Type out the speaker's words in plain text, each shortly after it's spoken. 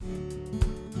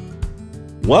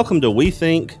Welcome to We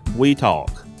Think, We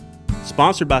Talk,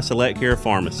 sponsored by Select Care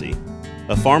Pharmacy,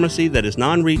 a pharmacy that is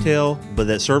non-retail but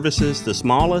that services the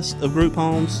smallest of group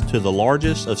homes to the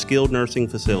largest of skilled nursing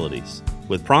facilities,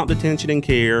 with prompt attention and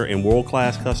care and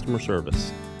world-class customer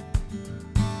service.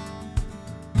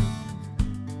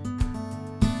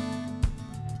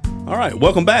 All right,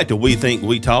 welcome back to We Think,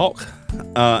 We Talk.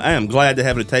 I am glad to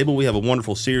have at the table. We have a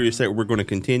wonderful series that we're going to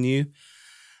continue.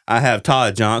 I have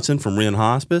Todd Johnson from Wren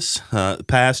Hospice,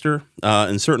 pastor,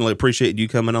 and certainly appreciate you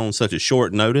coming on such a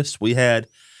short notice. We had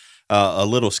a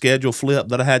little schedule flip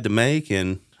that I had to make,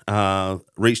 and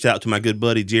reached out to my good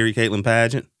buddy, Chaplin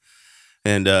Pageant,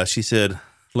 and she said,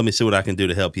 let me see what I can do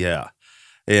to help you out.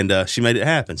 And she made it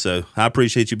happen, so I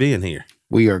appreciate you being here.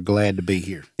 We are glad to be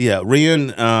here. Yeah, Wren,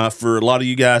 for a lot of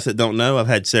you guys that don't know, I've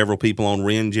had several people on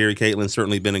Wren. Chaplin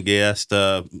certainly been a guest,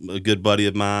 a good buddy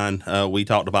of mine. We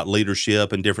talked about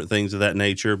leadership and different things of that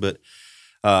nature, but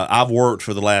I've worked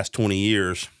for the last 20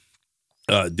 years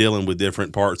dealing with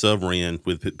different parts of Wren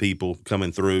with people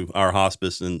coming through our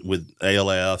hospice and with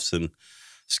ALFs and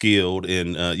skilled,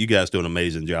 and you guys do an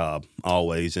amazing job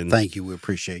always. And thank you. We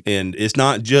appreciate it. And it's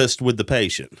not just with the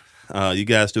patient. You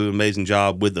guys do an amazing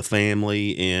job with the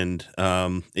family and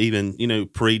even,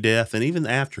 pre-death and even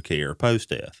aftercare,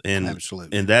 post-death. And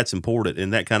absolutely. And that's important.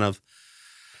 And that kind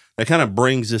of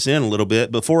brings us in a little bit.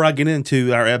 Before I get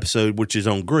into our episode, which is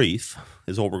on grief,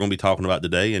 is what we're going to be talking about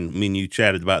today. And me and you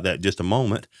chatted about that just a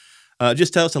moment.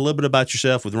 Just tell us a little bit about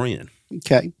yourself with Wren.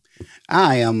 Okay.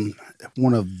 I am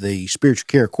one of the spiritual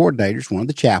care coordinators, one of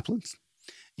the chaplains,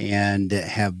 and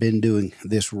have been doing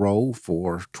this role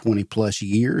for 20 plus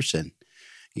years. And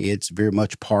it's very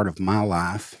much part of my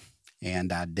life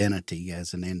and identity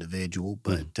as an individual,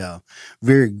 but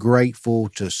very grateful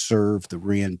to serve the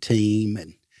Wren team.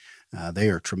 And they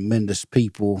are tremendous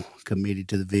people committed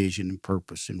to the vision and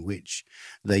purpose in which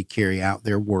they carry out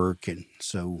their work. And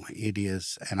so it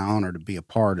is an honor to be a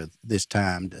part of this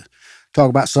time to talk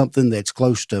about something that's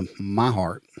close to my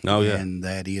heart. Oh, yeah. And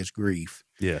that is grief.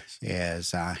 Yes.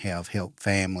 As I have helped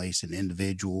families and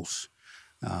individuals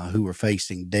who are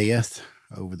facing death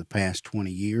over the past 20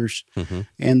 years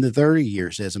and the 30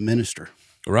 years as a minister.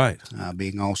 Right.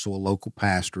 Being also a local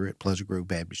pastor at Pleasant Grove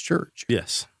Baptist Church.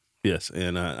 Yes. Yes.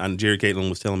 And Chaplin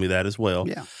was telling me that as well.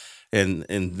 Yeah. And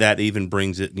that even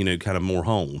brings it, kind of more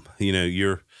home.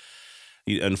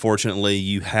 Unfortunately,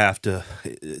 you have to,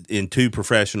 in two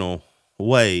professional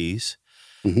ways,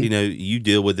 you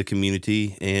deal with the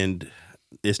community, and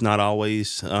it's not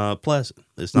always pleasant.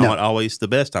 It's not always the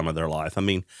best time of their life. I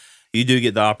mean, you do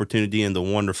get the opportunity and the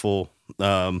wonderful,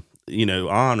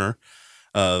 honor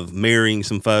of marrying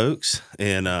some folks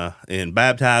and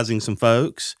baptizing some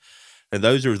folks. And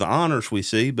those are the honors we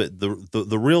see, but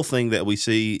the real thing that we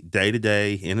see day to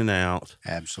day, in and out.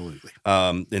 Absolutely.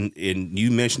 And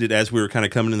you mentioned it as we were kind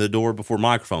of coming in the door before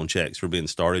microphone checks were being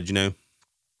started, and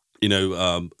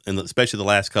especially the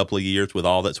last couple of years with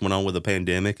all that's went on with the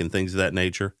pandemic and things of that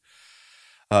nature.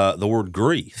 The word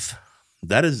grief,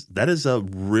 that is a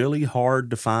really hard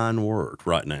to find word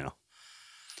right now.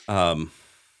 And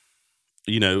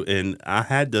I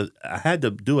had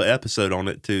to do an episode on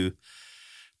it to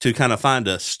kind of find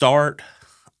a start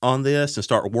on this and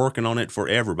start working on it for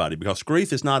everybody, because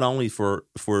grief is not only for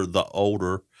the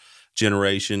older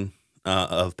generation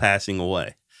of passing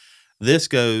away. This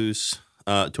goes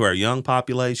to our young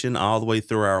population all the way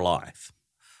through our life,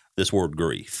 this word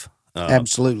grief.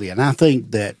 Absolutely. And I think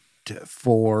that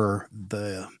for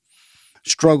the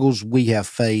struggles we have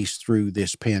faced through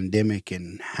this pandemic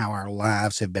and how our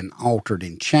lives have been altered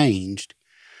and changed,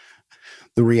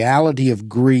 the reality of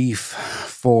grief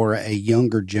for a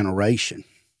younger generation,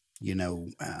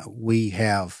 we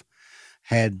have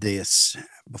had this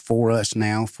before us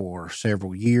now for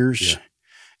several years. Yeah.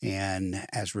 And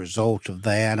as a result of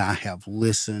that, I have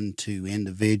listened to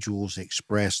individuals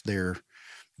express their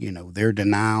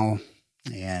denial,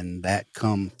 and that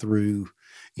come through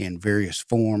in various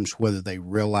forms, whether they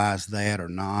realize that or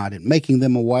not, and making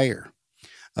them aware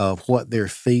of what they're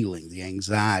feeling, the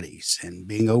anxieties and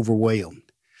being overwhelmed.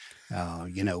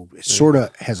 It sort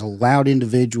of has allowed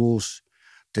individuals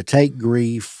to take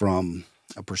grief from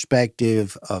a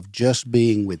perspective of just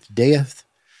being with death,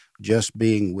 just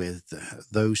being with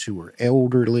those who are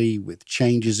elderly, with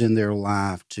changes in their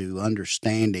life, to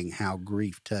understanding how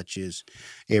grief touches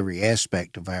every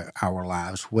aspect of our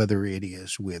lives, whether it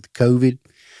is with COVID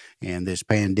and this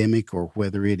pandemic or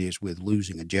whether it is with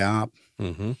losing a job,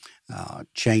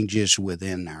 changes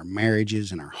within our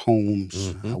marriages and our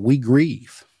homes. We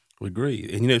grieve. We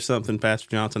grieve. And something, Pastor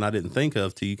Johnson, I didn't think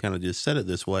of till you kind of just said it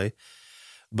this way,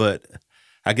 but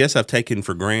I guess I've taken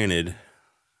for granted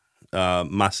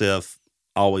myself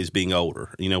always being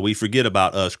older. We forget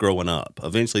about us growing up.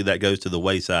 Eventually that goes to the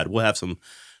wayside. We'll have some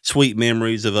sweet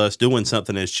memories of us doing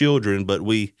something as children, but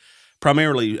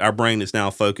primarily our brain is now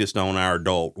focused on our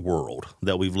adult world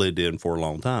that we've lived in for a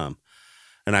long time.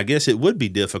 And I guess it would be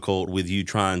difficult with you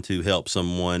trying to help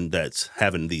someone that's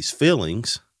having these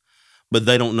feelings, but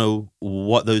they don't know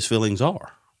what those feelings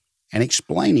are. And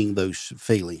explaining those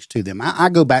feelings to them. I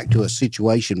go back to a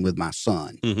situation with my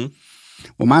son. Mm-hmm.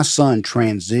 Well, my son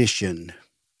transitioned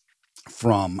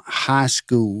from high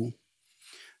school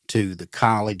to the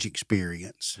college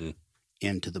experience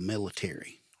into the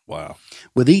military. Wow.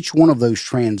 With each one of those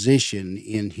transition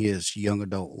in his young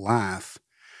adult life,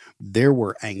 there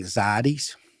were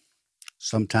anxieties.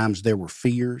 Sometimes there were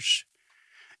fears.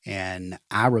 And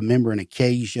I remember an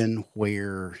occasion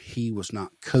where he was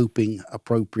not coping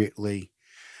appropriately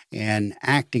and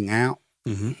acting out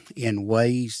in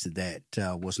ways that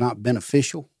was not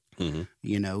beneficial, to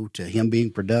him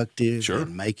being productive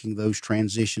and making those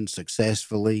transitions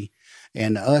successfully,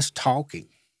 and us talking,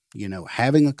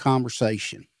 having a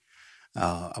conversation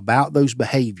about those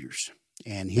behaviors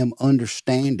and him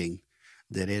understanding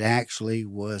that it actually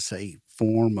was a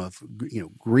form of,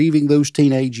 grieving those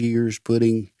teenage years,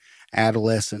 putting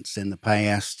adolescence in the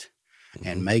past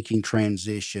and making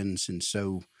transitions. And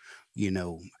so,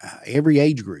 every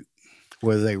age group,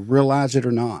 whether they realize it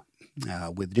or not,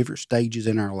 with different stages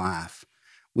in our life,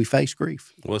 we face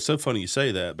grief. Well, it's so funny you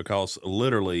say that because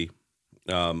literally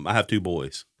I have two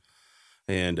boys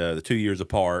and they're 2 years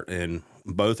apart and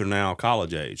both are now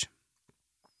college age.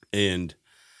 And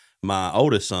my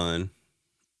oldest son,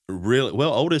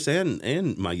 oldest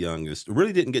and my youngest,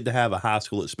 really didn't get to have a high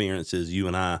school experience as you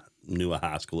and I knew a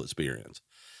high school experience.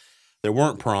 There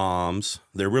weren't proms.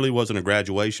 There really wasn't a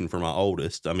graduation for my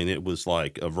oldest. I mean, it was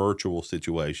like a virtual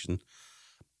situation.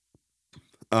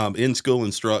 In-school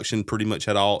instruction pretty much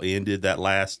had all ended that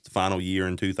last final year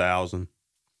in 2000.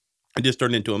 It just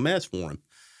turned into a mess for him.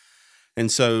 And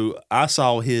so I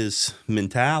saw his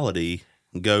mentality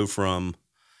go from,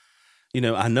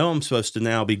 I know I'm supposed to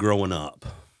now be growing up,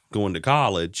 going to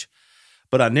college,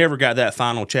 but I never got that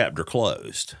final chapter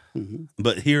closed. Mm-hmm.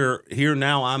 But here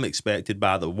now I'm expected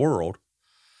by the world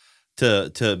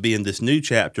to be in this new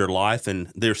chapter of life, and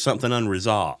there's something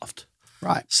unresolved.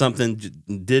 Right. Something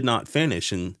did not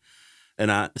finish. And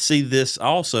I see this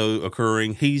also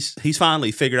occurring. He's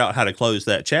finally figured out how to close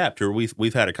that chapter.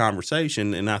 We've had a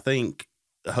conversation, and I think,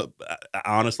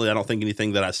 honestly, I don't think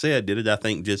anything that I said did it. I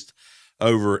think just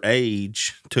over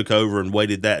age took over and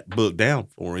weighted that book down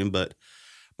for him. But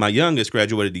my youngest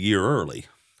graduated a year early,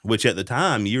 which at the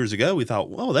time, years ago, we thought,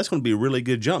 well, that's going to be a really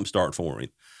good jump start for him.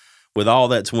 With all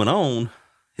that's went on,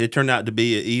 it turned out to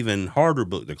be an even harder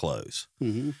book to close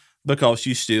because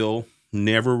you still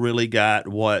never really got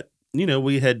what,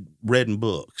 we had read in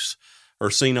books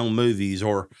or seen on movies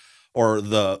or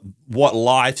what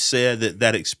life said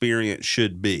that experience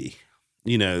should be,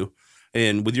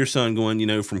 And with your son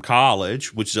going, from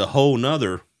college, which is a whole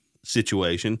nother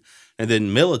situation, and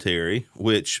then military,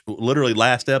 which literally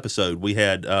last episode we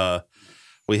had Todd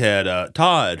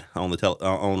on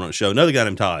on a show, another guy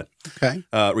named Todd,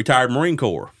 retired Marine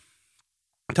Corps,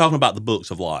 talking about the books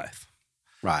of life,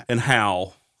 right, and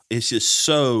how it's just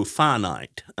so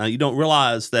finite. You don't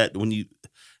realize that when you,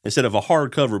 instead of a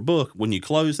hardcover book, when you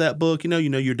close that book,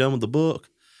 you're done with the book.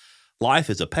 Life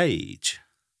is a page.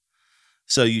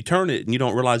 So you turn it and you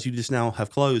don't realize you just now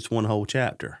have closed one whole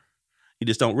chapter. You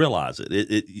just don't realize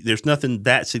it. There's nothing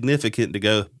that significant to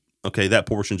go, okay, that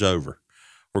portion's over.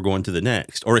 We're going to the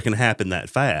next. Or it can happen that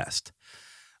fast.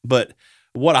 But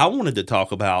what I wanted to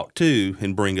talk about too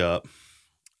and bring up,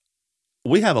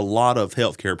 we have a lot of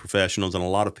healthcare professionals and a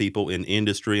lot of people in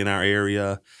industry in our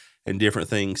area and different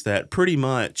things that pretty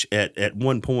much at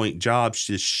one point jobs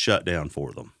just shut down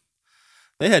for them.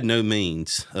 They had no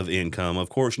means of income. Of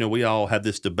course, we all have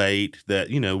this debate that,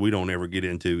 we don't ever get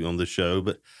into on the show,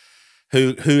 but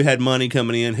who had money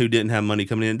coming in, who didn't have money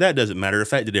coming in, that doesn't matter. It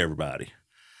affected everybody.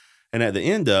 And at the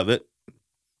end of it,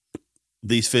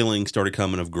 these feelings started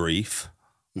coming of grief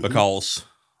because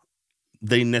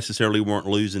they necessarily weren't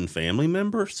losing family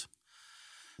members.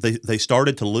 They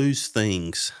started to lose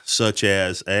things such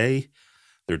as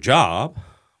their job,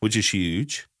 which is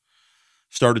huge,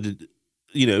 started to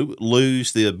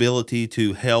lose the ability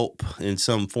to help in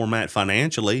some format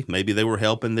financially. Maybe they were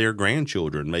helping their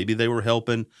grandchildren. Maybe they were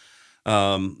helping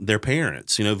their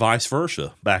parents, vice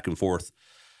versa, back and forth.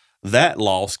 That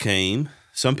loss came.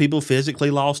 Some people physically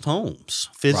lost homes,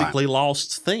 physically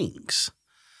lost things.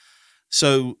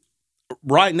 So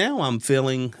right now I'm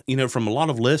feeling, from a lot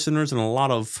of listeners and a lot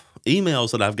of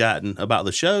emails that I've gotten about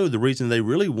the show, the reason they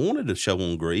really wanted a show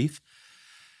on grief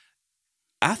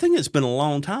I think it's been a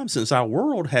long time since our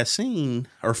world has seen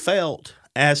or felt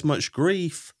as much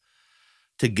grief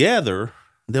together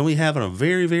than we have in a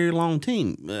very, very long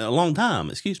time,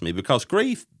 excuse me, because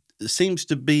grief seems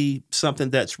to be something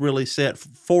that's really set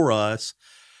for us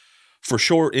for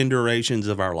short durations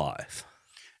of our life.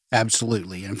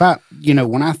 Absolutely. And if I,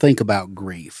 when I think about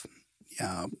grief,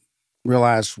 uh,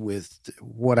 realize with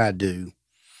what I do,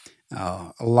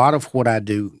 a lot of what I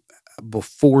do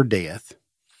before death,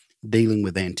 dealing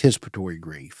with anticipatory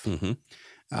grief, Mm-hmm.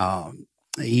 uh,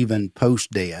 even post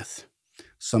death,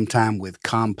 sometime with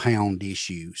compound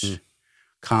issues,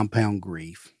 compound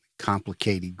grief,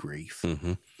 complicated grief.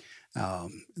 Mm-hmm.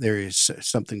 There is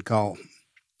something called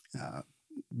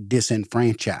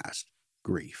disenfranchised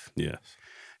grief. Yes.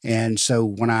 And so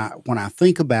when I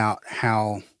think about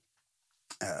how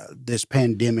this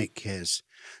pandemic has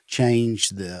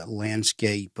changed the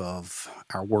landscape of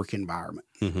our work environment,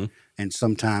 Mm-hmm. and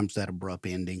sometimes that abrupt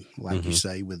ending, like you Mm-hmm.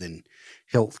 say, within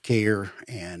healthcare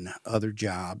and other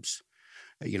jobs,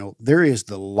 there is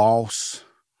the loss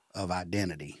of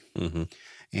identity. Mm-hmm.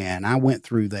 And I went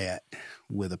through that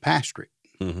with a pastorate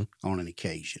Mm-hmm. on an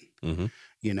occasion. Mm-hmm.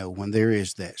 When there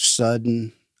is that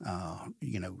sudden,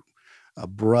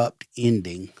 abrupt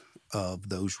ending of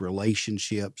those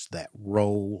relationships, that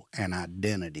role and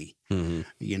identity,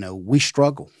 Mm-hmm. we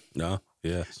struggle. No.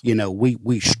 Yes.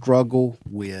 We struggle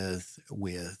with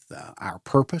our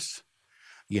purpose.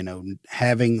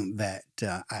 Having that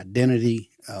identity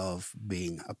of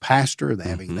being a pastor,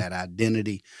 having Mm-hmm. that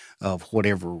identity of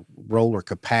whatever role or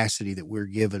capacity that we're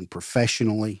given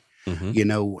professionally.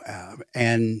 Mm-hmm.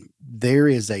 And there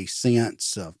is a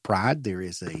sense of pride. There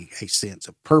is a sense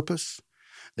of purpose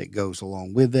that goes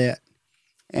along with that.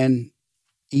 And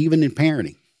even in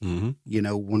parenting, Mm-hmm.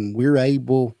 when we're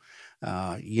able,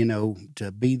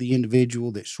 to be the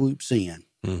individual that swoops in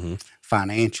Mm-hmm.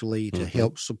 financially to Mm-hmm.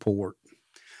 help support,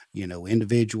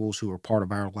 individuals who are part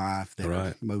of our life that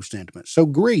Right. are most intimate. So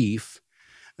grief,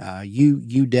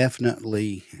 you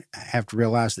definitely have to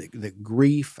realize that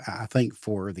grief, I think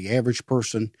for the average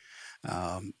person,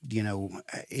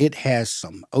 it has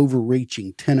some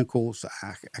overreaching tentacles.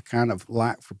 I kind of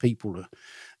like for people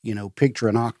to, picture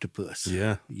an octopus,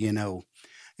 Yeah.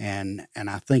 And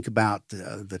I think about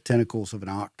the tentacles of an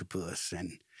octopus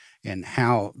and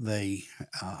how they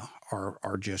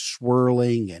are just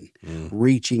swirling and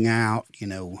reaching out.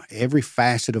 Every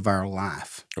facet of our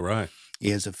life Right.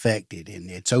 is affected, and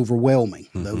it's overwhelming.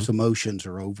 Mm-hmm. Those emotions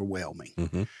are overwhelming.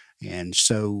 Mm-hmm. And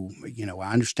so,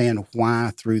 I understand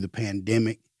why through the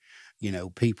pandemic,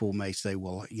 people may say,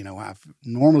 well, I've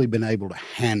normally been able to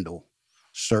handle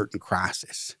certain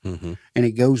crisis. Mm-hmm. And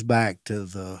it goes back to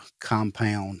the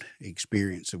compound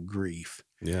experience of grief.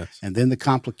 Yes. And then the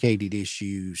complicated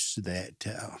issues that,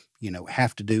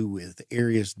 have to do with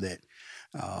areas that,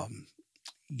 um,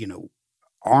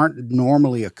 aren't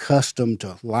normally accustomed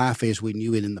to life as we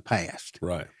knew it in the past.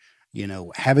 Right.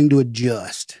 Having to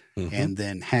adjust Mm-hmm. and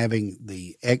then having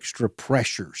the extra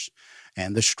pressures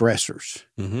and the stressors.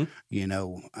 Mm-hmm.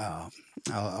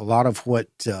 A lot of what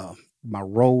my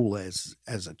role as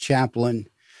a chaplain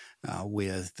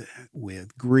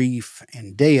with grief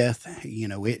and death,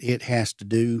 it has to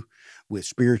do with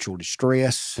spiritual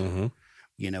distress, Mm-hmm.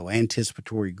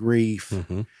 Anticipatory grief.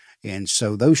 Mm-hmm. And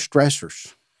so those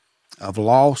stressors of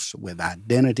loss with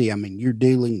identity, I mean, you're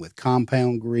dealing with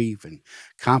compound grief and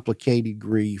complicated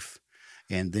grief.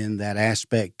 And then that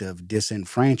aspect of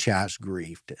disenfranchised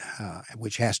grief,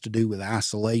 which has to do with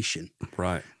isolation,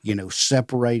 Right.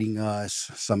 Separating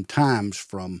us sometimes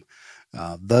from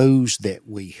those that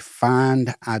we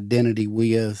find identity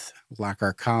with, like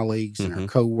our colleagues and our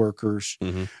coworkers,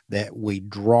 that we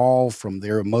draw from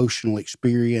their emotional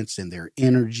experience and their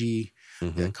energy,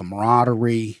 the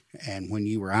camaraderie, and when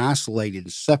you were isolated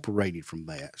and separated from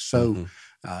that. So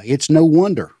it's no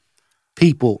wonder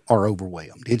people are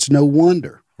overwhelmed. It's no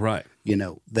wonder, Right.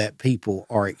 that people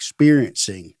are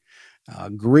experiencing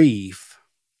grief.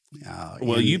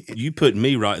 Well, you put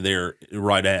me right there,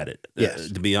 right at it.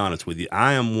 Yes. To be honest with you,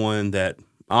 I am one that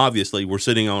obviously we're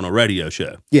sitting on a radio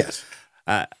show. Yes.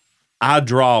 I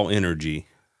draw energy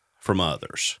from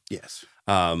others. Yes.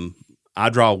 I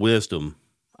draw wisdom.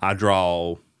 I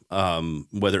draw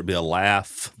whether it be a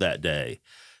laugh that day,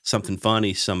 something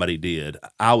funny somebody did.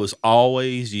 I was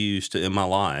always used to, in my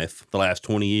life, the last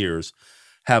 20 years,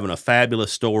 having a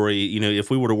fabulous story. If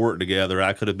we were to work together,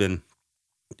 I could have been,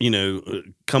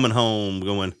 coming home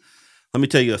going, let me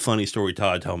tell you a funny story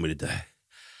Todd told me today.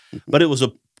 But it was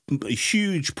a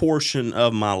huge portion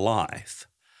of my life.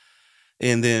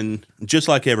 And then just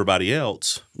like everybody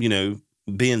else,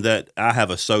 being that I have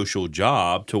a social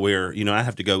job to where, I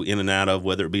have to go in and out of,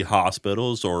 whether it be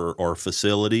hospitals or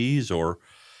facilities or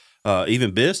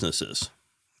even businesses.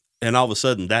 And all of a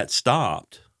sudden that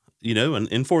stopped,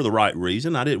 and for the right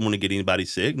reason. I didn't want to get anybody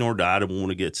sick, nor did I want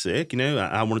to get sick.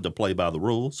 I wanted to play by the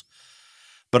rules.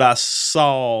 But I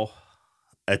saw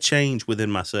a change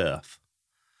within myself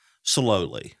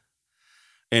slowly.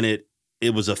 And it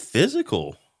was a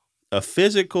physical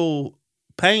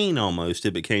pain almost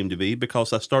it became to be,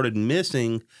 because I started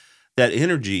missing that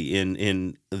energy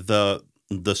in the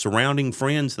surrounding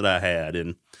friends that I had,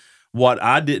 and what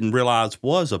I didn't realize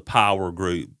was a power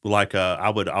group. Like I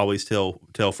would always tell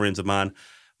friends of mine,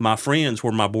 my friends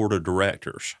were my board of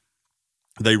directors.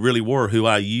 They really were who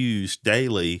I used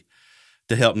daily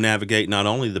to help navigate not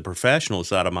only the professional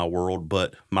side of my world,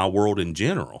 but my world in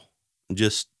general.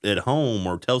 Just at home,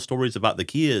 or tell stories about the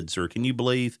kids, or can you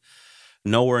believe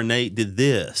Noah and Nate did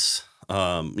this?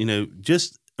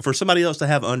 Just for somebody else to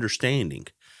have understanding,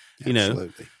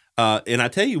 Absolutely. And I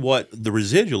tell you what, the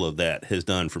residual of that has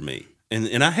done for me.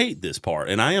 And I hate this part,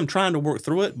 and I am trying to work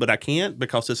through it, but I can't,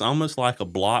 because it's almost like a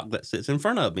block that sits in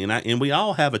front of me. And we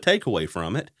all have a takeaway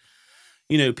from it.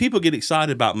 People get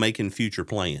excited about making future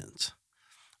plans.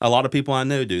 A lot of people I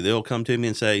know do. They'll come to me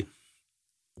and say,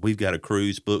 "We've got a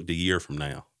cruise booked a year from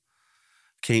now.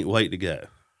 Can't wait to go."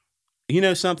 You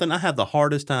know something? I have the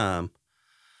hardest time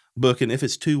booking, if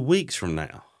it's 2 weeks from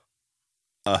now,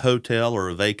 a hotel or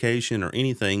a vacation or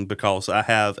anything, because I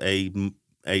have a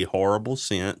horrible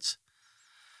sense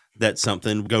that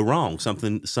something will go wrong.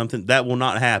 Something that will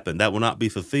not happen. That will not be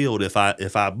fulfilled if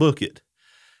I book it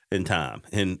in time.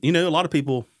 And a lot of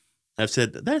people have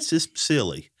said that's just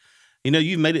silly.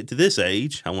 You've made it to this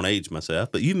age. I want to age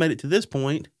myself, but you've made it to this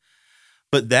point.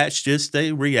 But that's just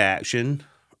a reaction,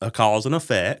 a cause and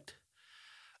effect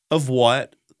of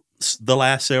what the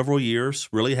last several years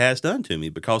really has done to me.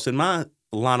 Because in my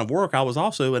line of work, I was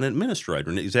also an administrator,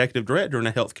 an executive director in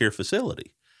a healthcare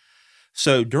facility.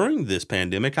 So during this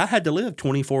pandemic, I had to live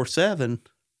 24/7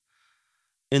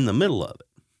 in the middle of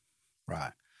it.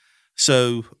 Right.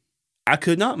 So I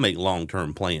could not make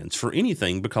long-term plans for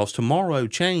anything, because tomorrow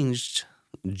changed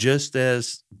just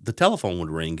as the telephone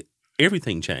would ring.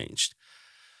 Everything changed.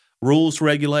 Rules,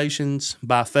 regulations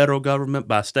by federal government,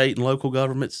 by state and local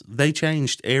governments, they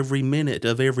changed every minute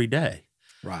of every day.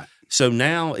 Right. So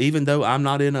now, even though I'm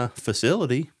not in a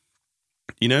facility,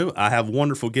 I have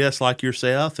wonderful guests like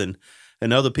yourself and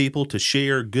other people to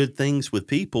share good things with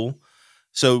people.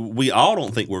 So we all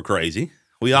don't think we're crazy.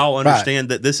 We all understand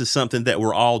that this is something that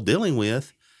we're all dealing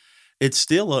with. It's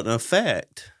still an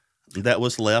effect that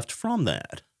was left from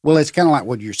that. Well, it's kind of like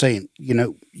what you're saying.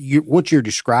 What you're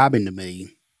describing to me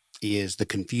is the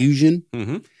confusion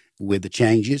with the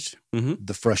changes,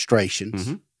 the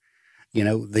frustrations,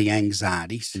 the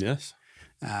anxieties. Yes.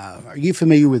 Are you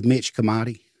familiar with Mitch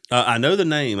Kamadi? I know the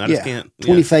name. I just can't.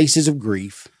 20 Faces of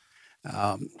Grief.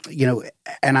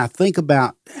 And I think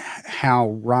about how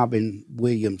Robin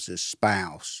Williams'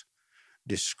 spouse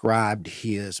described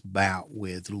his bout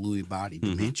with Lewy body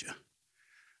dementia,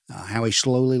 how he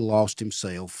slowly lost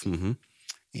himself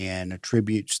and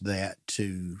attributes that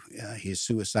to his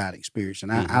suicide experience.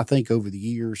 And I think over the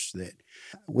years that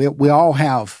we all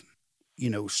have,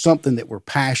 something that we're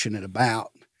passionate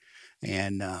about.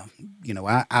 And,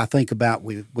 I think about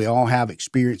we all have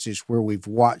experiences where we've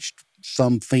watched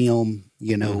some film,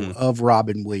 of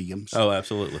Robin Williams. Oh,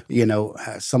 absolutely.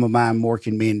 Some of mine, Mork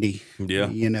and Mindy. Yeah.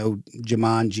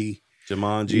 Jumanji.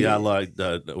 I like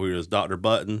we was Dr.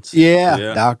 Buttons.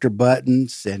 Yeah, Dr.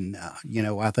 Buttons. And,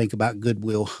 I think about Good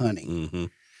Will Hunting.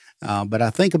 But I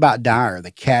think about Dyer,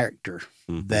 the character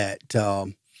that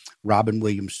Robin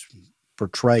Williams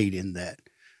portrayed in that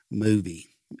movie.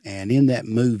 And in that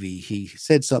movie, he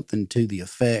said something to the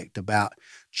effect about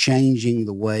changing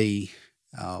the way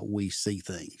we see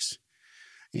things.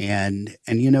 And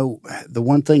the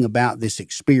one thing about this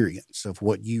experience of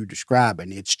what you're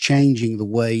describing, it's changing the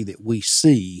way that we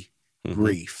see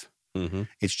grief.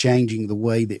 It's changing the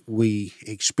way that we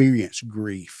experience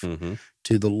grief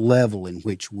to the level in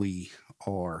which we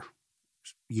are,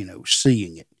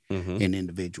 seeing it in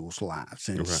individuals' lives.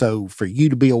 And so for you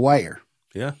to be aware,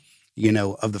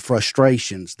 of the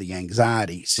frustrations, the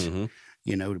anxieties,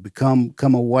 to become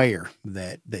aware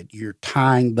that you're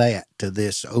tying that to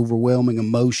this overwhelming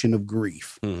emotion of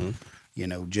grief,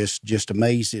 just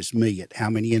amazes me at how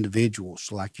many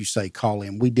individuals, like you say, call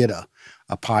in. We did a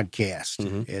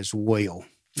podcast as well,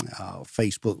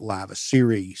 Facebook Live, a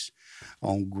series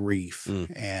on grief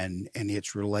and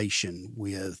its relation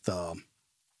with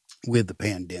the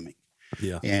pandemic.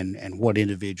 And what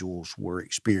individuals were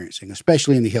experiencing,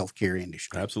 especially in the healthcare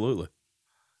industry. Absolutely.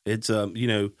 It's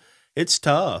it's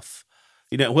tough.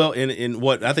 Well, and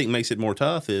what I think makes it more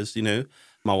tough is,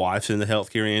 my wife's in the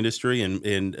healthcare industry,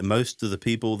 and most of the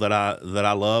people that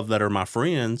I love that are my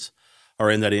friends are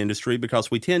in that industry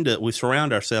because we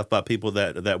surround ourselves by people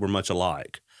that we're much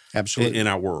alike in Absolutely.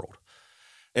 our world.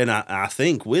 And I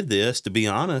think with this, to be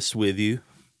honest with you,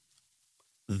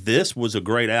 this was a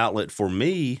great outlet for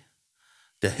me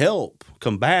to help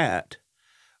combat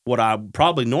what I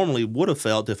probably normally would have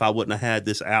felt if I wouldn't have had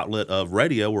this outlet of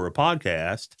radio or a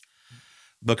podcast,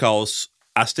 because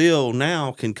I still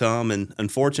now can come, and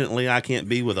unfortunately I can't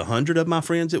be with 100 of my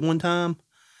friends at one time,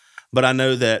 but I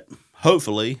know that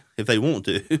hopefully if they want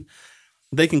to,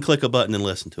 they can click a button and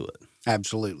listen to it.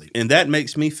 Absolutely. And that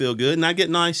makes me feel good. And I get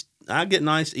nice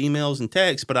emails and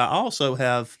texts, but I also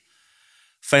have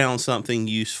found something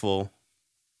useful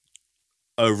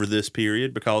over this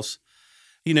period because,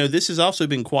 this has also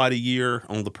been quite a year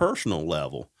on the personal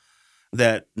level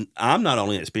that I'm not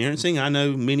only experiencing, I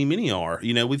know many, many are.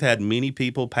 We've had many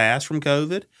people pass from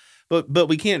COVID, but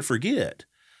we can't forget,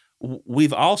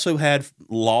 we've also had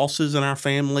losses in our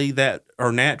family that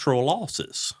are natural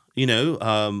losses.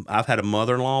 I've had a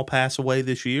mother-in-law pass away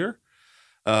this year.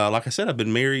 Like I said, I've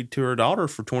been married to her daughter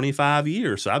for 25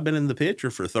 years. So I've been in the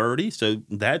picture for 30. So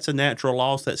that's a natural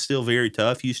loss that's still very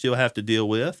tough. You still have to deal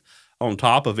with on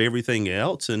top of everything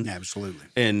else. And Absolutely.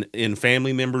 and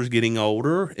family members getting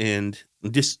older and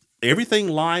just everything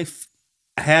life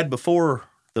had before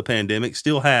the pandemic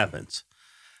still happens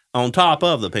on top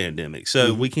of the pandemic.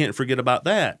 So we can't forget about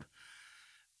that.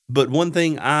 But one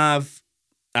thing I've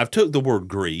took the word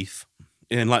grief,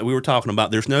 and like we were talking about,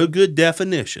 there's no good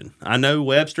definition. I know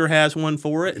Webster has one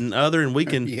for it and we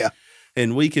can, Yeah.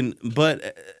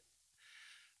 but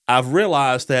I've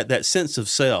realized that sense of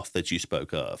self that you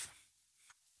spoke of,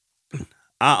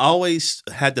 I always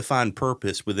had to find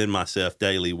purpose within myself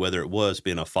daily, whether it was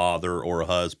being a father or a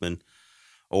husband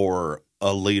or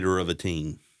a leader of a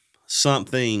team,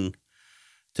 something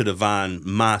to define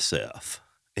myself.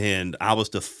 And I was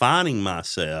defining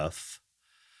myself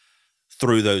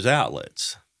through those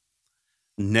outlets.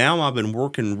 Now I've been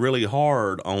working really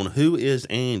hard on who is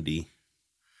Andy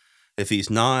if he's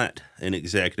not an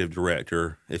executive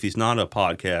director, if he's not a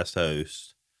podcast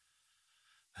host.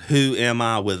 Who am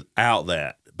I without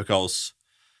that? Because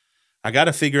I got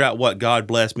to figure out what God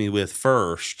blessed me with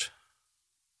first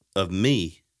of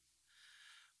me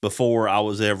before I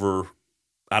was ever,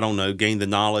 I don't know, gain the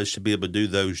knowledge to be able to do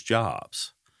those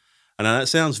jobs. And that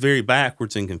sounds very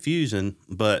backwards and confusing,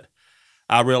 but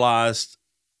I realized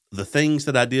the things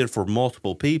that I did for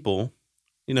multiple people,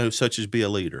 such as be a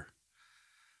leader,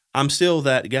 I'm still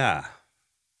that guy.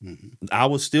 Mm-hmm. I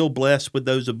was still blessed with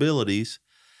those abilities.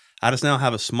 I just now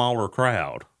have a smaller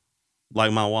crowd,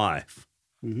 like my wife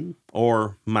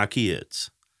or my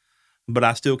kids, but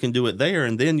I still can do it there.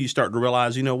 And then you start to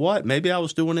realize, you know what? Maybe I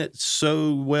was doing it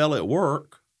so well at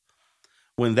work.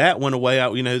 When that went away,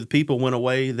 the people went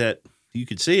away that you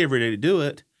could see every day to do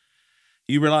it.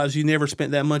 You realize you never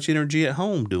spent that much energy at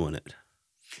home doing it.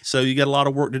 So you got a lot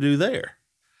of work to do there.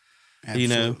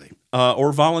 Absolutely.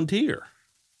 Or volunteer.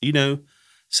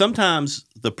 Sometimes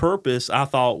the purpose I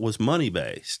thought was money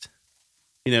based,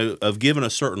 of giving a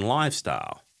certain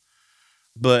lifestyle.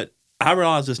 But I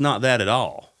realize it's not that at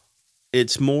all.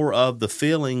 It's more of the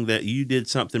feeling that you did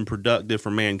something productive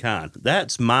for mankind.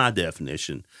 That's my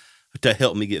definition to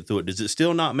help me get through it. Does it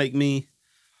still not make me,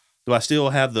 do I still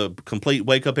have the complete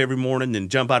wake up every morning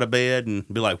and jump out of bed and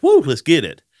be like, whoo, let's get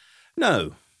it?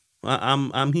 No,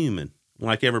 I'm human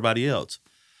like everybody else.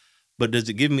 But does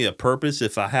it give me a purpose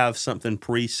if I have something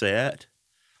preset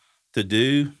to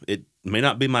do? It may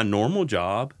not be my normal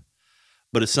job,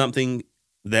 but it's something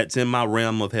that's in my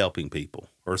realm of helping people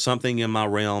or something in my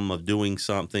realm of doing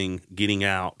something, getting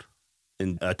out,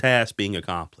 and a task being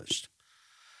accomplished.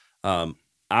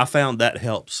 I found that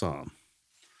helps some.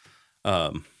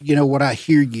 What I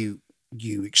hear you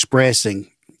expressing,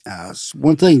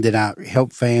 one thing that I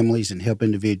help families and help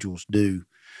individuals do,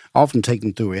 I often take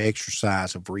them through an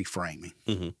exercise of reframing.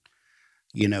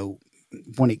 Mm-hmm.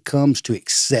 When it comes to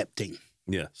accepting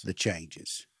Yes. the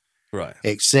changes, Right.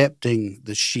 accepting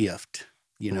the shift,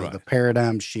 Right. the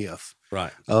paradigm shift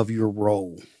Right. of your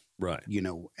role, Right.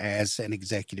 as an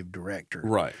executive director,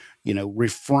 Right.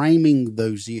 reframing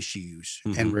those issues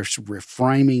and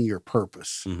reframing your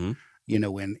purpose, Mm-hmm.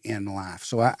 in life.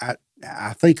 So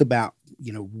I think about,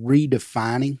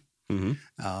 redefining,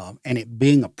 and it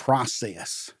being a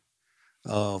process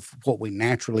of what we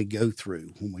naturally go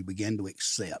through when we begin to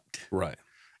accept. Right.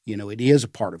 It is a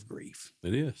part of grief.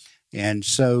 It is. And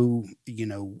so,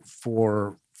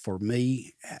 for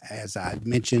me, as I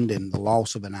mentioned, in the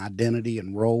loss of an identity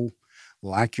and role,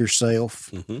 like yourself.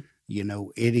 Mm-hmm.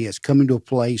 It is coming to a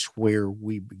place where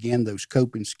we begin those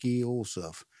coping skills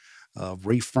of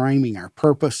reframing our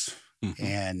purpose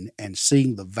Mm-hmm. and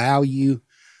seeing the value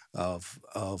of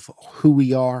who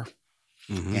we are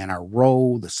Mm-hmm. and our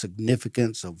role, the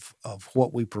significance of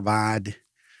what we provide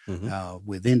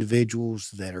with individuals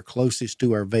that are closest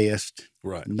to our vest,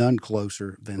 Right. none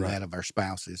closer than Right. that of our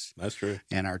spouses. That's true.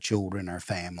 And our children, our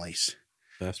families.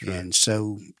 That's true. And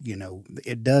so,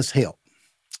 it does help.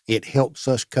 It helps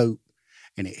us cope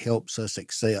and it helps us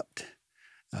accept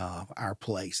our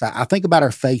place. I think about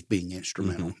our faith being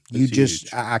instrumental. Mm-hmm. You That's just,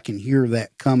 huge. I can hear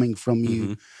that coming from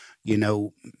you,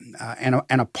 Mm-hmm.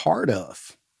 and a part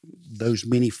of those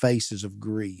many faces of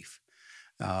grief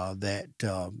that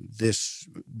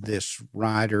this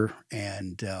writer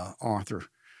and author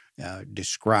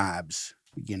describes.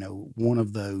 One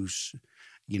of those,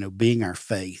 being our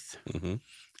faith. Mm-hmm.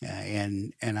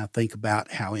 And I think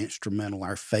about how instrumental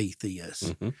our faith is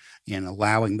Mm-hmm. in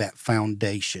allowing that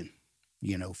foundation,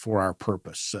 for our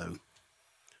purpose. So,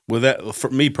 For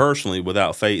me personally,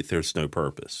 without faith, there's no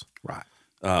purpose. right.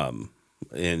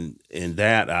 And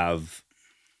that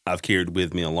I've carried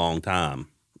with me a long time,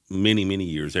 many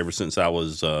years, ever since I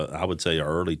was I would say an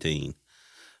early teen,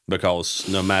 because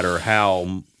no matter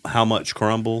how much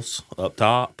crumbles up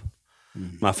top,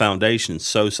 my foundation's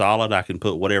so solid I can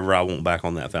put whatever I want back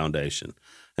on that foundation.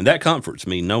 And that comforts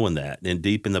me knowing that. And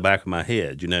deep in the back of my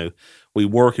head, we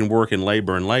work and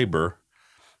labor,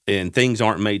 and things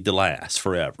aren't made to last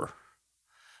forever.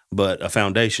 But a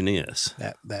foundation is.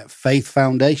 That faith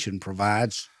foundation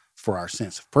provides for our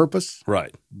sense of purpose,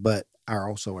 Right. but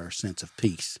also our sense of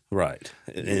peace. Right.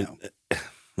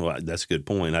 Well, that's a good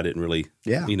point. I didn't really,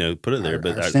 put it there,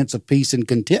 but our sense of peace and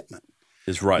contentment.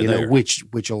 It's right there.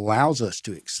 Which allows us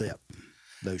to accept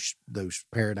those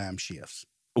paradigm shifts.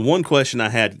 One question I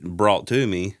had brought to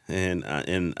me, and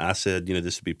I said,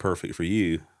 this would be perfect for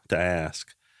you to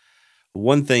ask.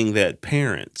 One thing that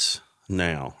parents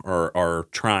now are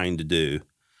trying to do,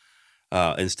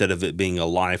 instead of it being a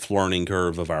life learning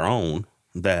curve of our own,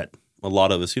 that a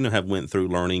lot of us, have went through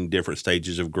learning different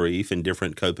stages of grief and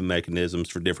different coping mechanisms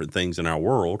for different things in our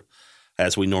world,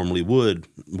 as we normally would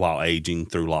while aging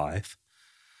through life.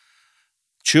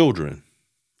 Children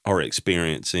are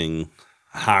experiencing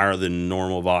higher than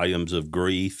normal volumes of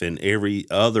grief and every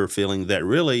other feeling that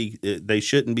really they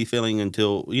shouldn't be feeling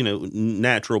until,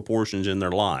 natural portions in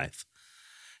their life.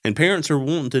 And parents are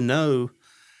wanting to know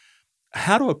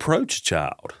how to approach a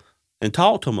child and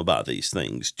talk to them about these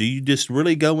things. Do you just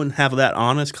really go and have that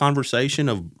honest conversation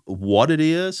of what it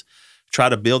is? Try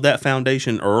to build that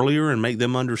foundation earlier and make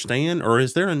them understand? Or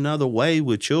is there another way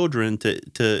with children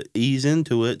to ease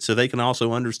into it so they can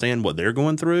also understand what they're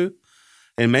going through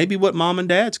and maybe what mom and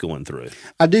dad's going through?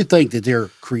 I do think that there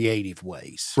are creative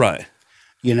ways. Right.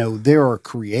 There are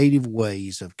creative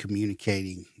ways of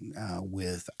communicating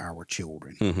with our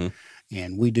children. Mm-hmm.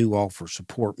 And we do offer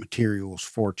support materials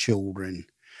for children.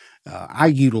 I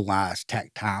utilize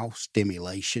tactile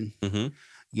stimulation. Mm-hmm.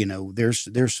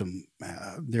 There's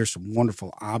some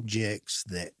wonderful objects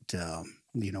that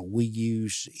we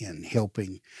use in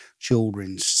helping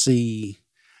children see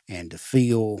and to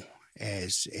feel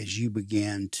as you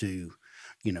begin to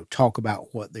talk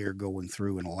about what they're going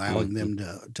through and allowing them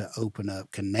to open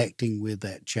up, connecting with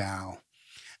that child.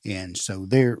 And so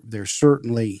they're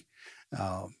certainly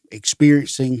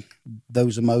experiencing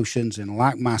those emotions. And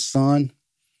like my son,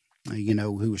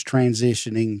 who was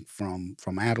transitioning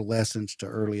from adolescence to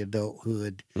early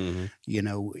adulthood,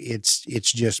 it's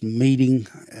just meeting,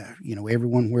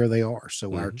 everyone where they are.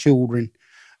 So our children,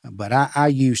 but I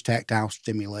use tactile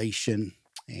stimulation,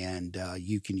 and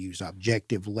you can use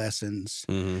objective lessons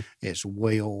as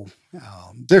well.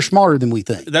 They're smarter than we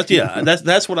think.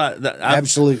 That's what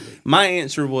absolutely. My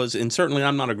answer was, and certainly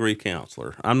I'm not a grief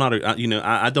counselor. I'm not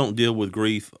I don't deal with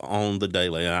grief on the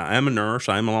daily. I am a nurse.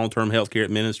 I am a long-term healthcare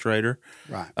administrator.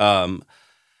 Right.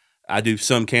 I do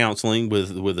some counseling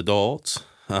with adults.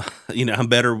 I'm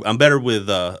better with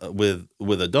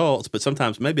adults, but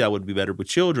sometimes maybe I would be better with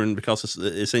children because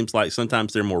it seems like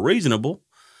sometimes they're more reasonable.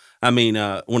 I mean,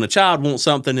 when a child wants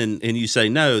something and you say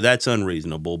no, that's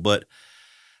unreasonable. But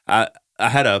I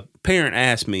had a parent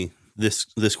ask me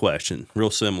this question, real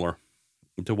similar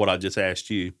to what I just asked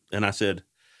you, and I said,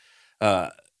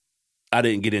 I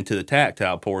didn't get into the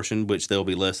tactile portion, which they'll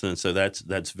be listening, so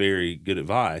that's very good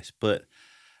advice. But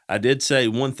I did say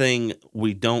one thing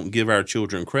we don't give our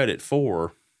children credit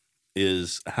for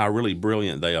is how really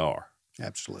brilliant they are.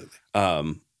 Absolutely.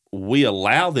 We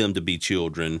allow them to be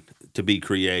children, to be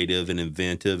creative and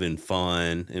inventive and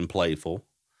fun and playful.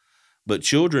 But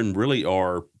children really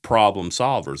are problem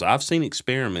solvers. I've seen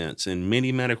experiments in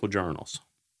many medical journals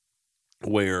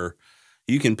where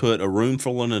you can put a room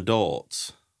full of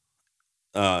adults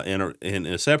in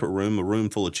a separate room, a room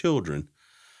full of children,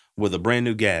 with a brand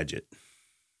new gadget.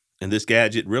 And this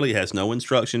gadget really has no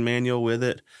instruction manual with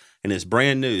it, and it's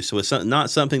brand new. So it's not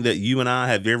something that you and I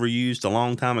have ever used a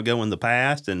long time ago in the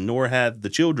past, and nor have the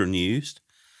children used.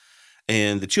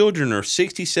 And the children are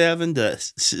 67 to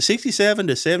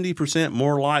 70%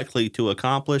 more likely to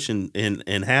accomplish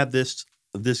and have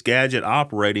this gadget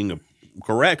operating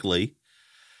correctly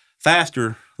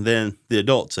faster than the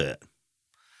adults at,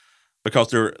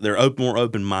 because they're more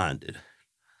open-minded.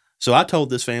 So I told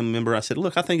this family member, I said,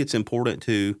 look, I think it's important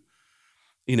to,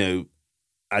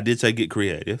 I did say get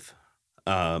creative.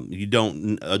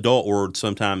 Adult words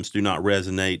sometimes do not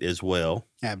resonate as well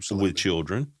with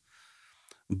children,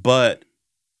 but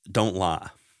don't lie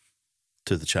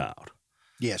to the child.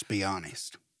 Yes, be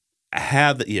honest.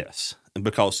 Yes,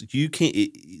 because you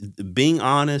can't. Being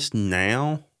honest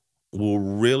now will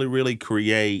really, really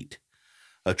create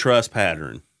a trust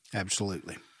pattern.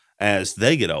 Absolutely. As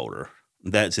they get older,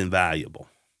 that's invaluable.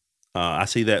 I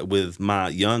see that with my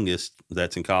youngest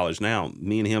that's in college now.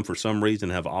 Me and him, for some reason,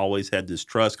 have always had this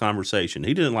trust conversation.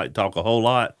 He doesn't like to talk a whole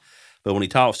lot, but when he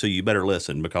talks to you, you better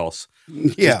listen, because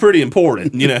it's pretty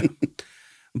important,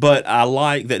 But I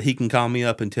like that he can call me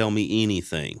up and tell me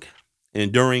anything.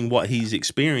 And during what he's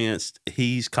experienced,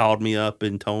 he's called me up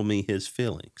and told me his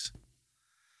feelings.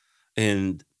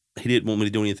 And he didn't want me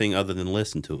to do anything other than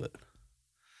listen to it.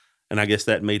 And I guess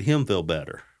that made him feel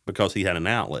better because he had an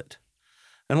outlet.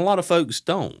 And a lot of folks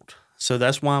don't. So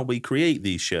that's why we create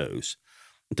these shows,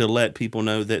 to let people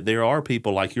know that there are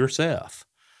people like yourself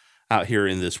out here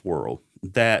in this world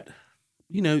that,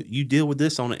 you deal with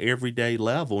this on an everyday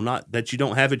level. Not that you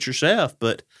don't have it yourself,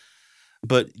 but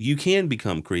you can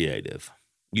become creative.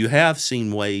 You have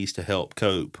seen ways to help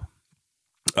cope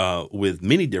with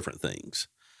many different things.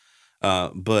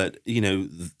 But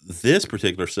this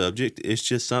particular subject is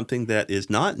just something that is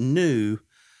not new,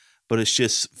 but it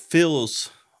feels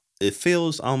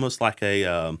almost like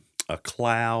a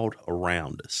cloud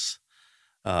around us,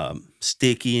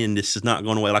 sticky, and this is not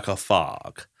going away, like a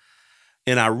fog.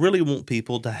 And I really want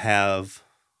people to have,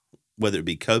 whether it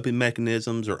be coping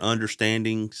mechanisms or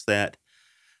understandings, that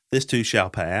this too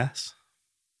shall pass.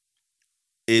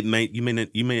 You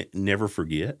may never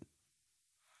forget.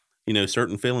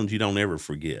 Certain feelings you don't ever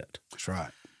forget. That's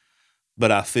right.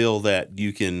 But I feel that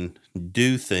you can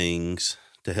do things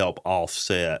to help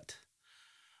offset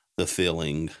the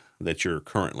feeling that you're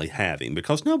currently having,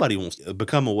 because nobody wants to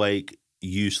become awake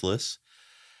useless.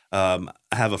 I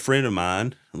have a friend of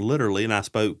mine, literally, and I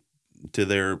spoke to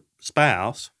their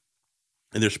spouse,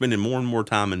 and they're spending more and more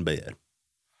time in bed.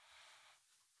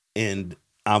 And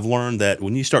I've learned that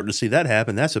when you start to see that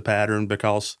happen, that's a pattern,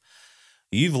 because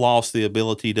you've lost the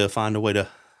ability to find a way to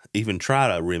even try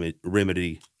to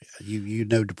remedy.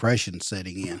 Depression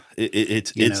setting in.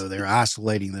 It's they're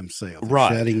isolating themselves,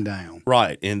 right, shutting down,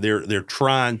 right, and they're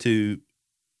trying to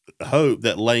hope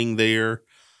that laying there,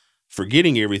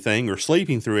 forgetting everything or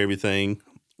sleeping through everything,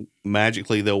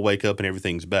 magically they'll wake up and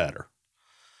everything's better.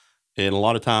 And a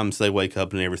lot of times they wake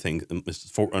up and everything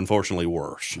is unfortunately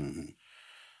worse.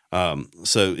 Mm-hmm.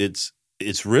 So it's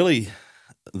really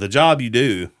the job you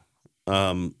do.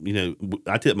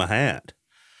 I tip my hat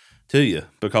to you,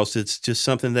 because it's just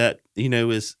something that,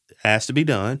 has to be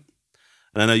done.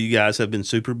 And I know you guys have been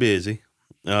super busy.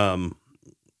 Well,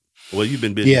 you've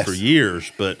been busy for years,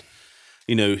 but,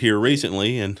 here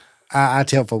recently. And I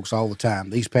tell folks all the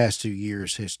time, these past 2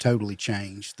 years has totally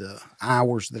changed the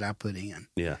hours that I put in.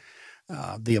 Yeah.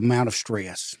 The amount of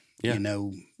stress, yeah.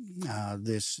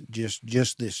 This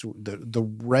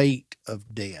the rate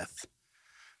of death,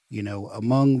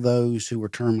 among those who are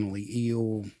terminally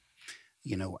ill,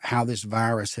 how this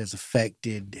virus has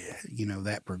affected,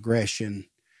 that progression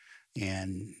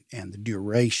and the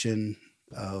duration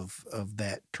of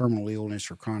that terminal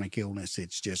illness or chronic illness.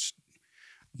 It's just,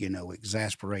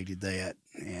 exasperated that,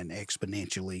 and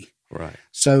exponentially. Right.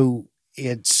 So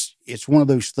it's one of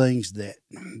those things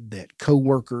that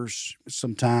coworkers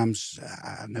sometimes.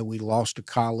 I know we lost a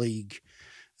colleague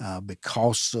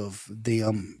because of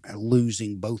them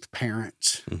losing both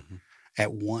parents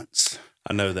at once.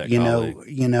 I know that colleague.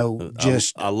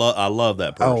 I love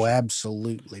that person. Oh,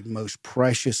 absolutely, most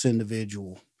precious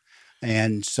individual.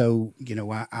 And so,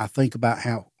 I think about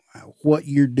what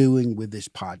you're doing with this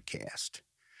podcast.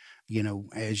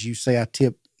 As you say, I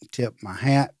tip my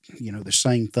hat. The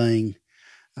same thing.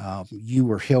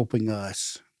 You are helping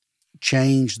us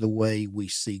change the way we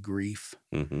see grief.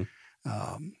 Mm-hmm.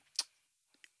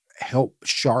 help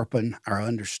sharpen our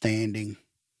understanding,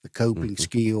 the coping Mm-hmm.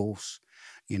 skills,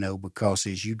 because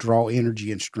as you draw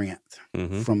energy and strength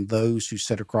Mm-hmm. from those who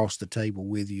sit across the table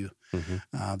with you,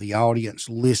 Mm-hmm. the audience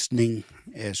listening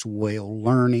as well,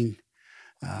 learning,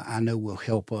 I know will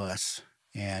help us.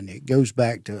 And it goes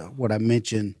back to what I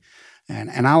mentioned.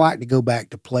 And I like to go back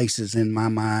to places in my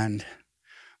mind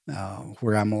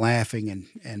where I'm laughing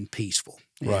and peaceful.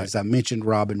 Right. As I mentioned,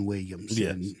 Robin Williams,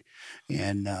 Yes.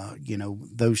 and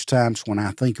those times when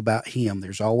I think about him,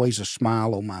 there's always a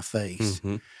smile on my face.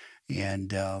 Mm-hmm.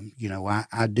 And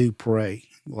I do pray,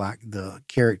 like the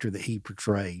character that he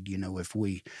portrayed. If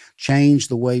we change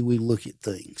the way we look at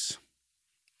things,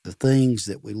 the things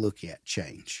that we look at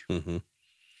change. Mm-hmm.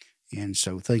 And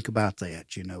so think about that.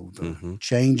 The Mm-hmm.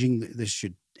 changing. This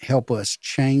should help us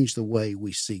change the way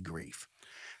we see grief,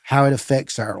 how it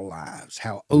affects our lives,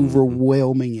 how Mm-hmm.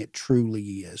 overwhelming it truly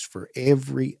is for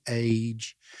every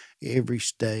age, every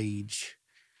stage.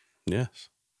 Yes.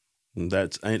 And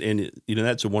that's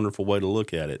a wonderful way to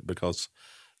look at it, because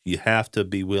you have to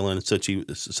be willing, such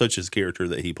as character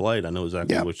that he played. I know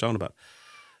exactly Yeah, what you're talking about.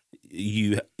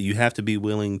 You have to be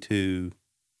willing to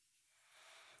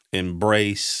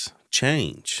embrace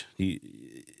change. You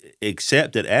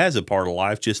accept it as a part of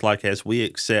life, just like as we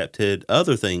accepted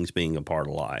other things being a part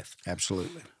of life.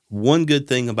 absolutely. One good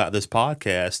thing about this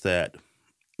podcast that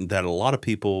a lot of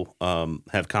people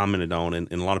have commented on,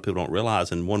 and a lot of people don't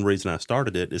realize, and one reason I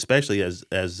started it, especially as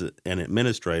an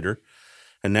administrator,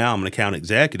 and now I'm an account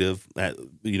executive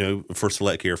for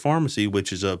Select Care Pharmacy,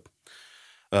 which is a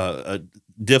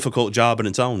difficult job in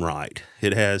its own right.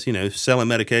 It has, selling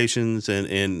medications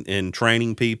and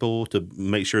training people to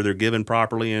make sure they're given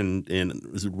properly,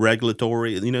 and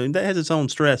regulatory, that has its own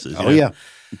stresses. Oh, yeah.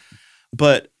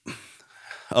 But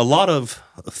a lot of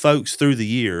folks through the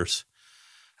years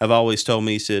have always told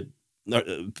me,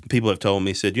 people have told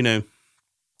me,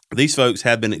 these folks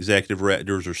have been executive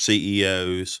directors or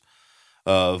CEOs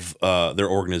of their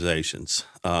organizations,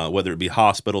 whether it be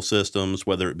hospital systems,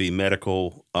 whether it be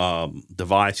medical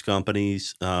device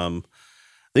companies.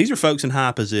 These are folks in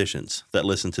high positions that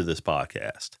listen to this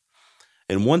podcast.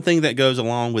 And one thing that goes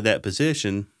along with that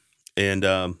position,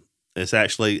 and it's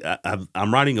actually,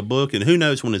 I'm writing a book, and who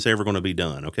knows when it's ever going to be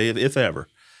done, okay, if ever.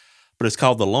 But it's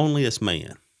called The Loneliest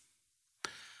Man.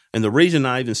 And the reason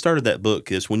I even started that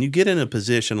book is when you get in a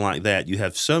position like that, you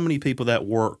have so many people that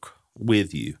work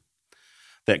with you,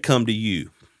 that come to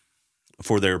you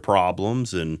for their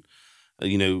problems, and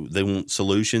they want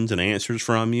solutions and answers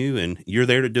from you, and you're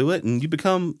there to do it, and you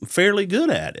become fairly good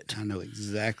at it. I know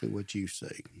exactly what you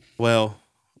say. Well,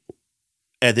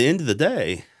 at the end of the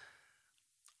day,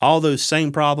 all those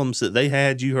same problems that they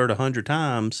had, you heard 100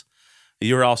 times,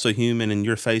 you're also human, and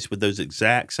you're faced with those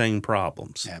exact same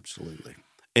problems. Absolutely.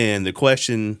 And the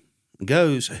question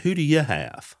goes, who do you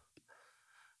have?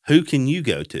 Who can you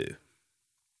go to?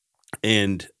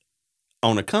 And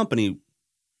on a company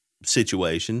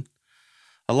situation,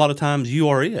 a lot of times you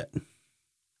are it.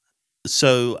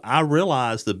 So I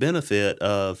realize the benefit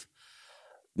of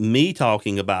me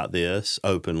talking about this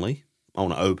openly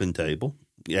on an open table.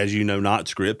 As you know, not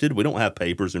scripted. We don't have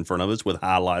papers in front of us with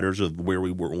highlighters of where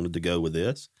we wanted to go with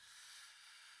this.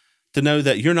 To know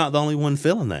that you're not the only one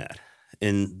feeling that.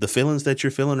 And the feelings that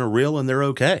you're feeling are real, and they're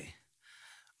okay.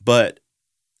 But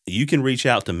you can reach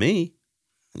out to me.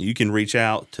 You can reach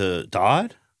out to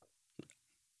Todd,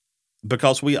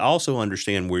 because we also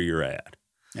understand where you're at.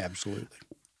 Absolutely.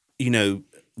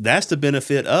 That's the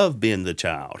benefit of being the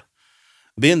child.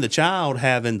 Being the child,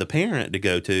 having the parent to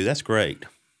go to, that's great.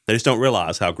 They just don't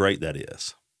realize how great that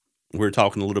is. We were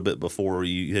talking a little bit before,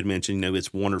 you had mentioned,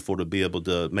 it's wonderful to be able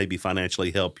to maybe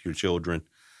financially help your children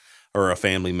or a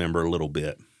family member a little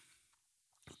bit.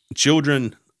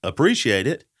 Children appreciate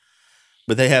it,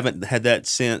 but they haven't had that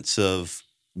sense of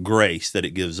grace that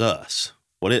it gives us,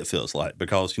 what it feels like,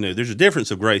 because, there's a difference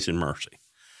of grace and mercy,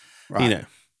 Right.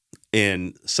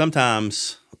 And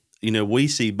sometimes, we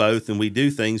see both, and we do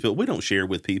things, but we don't share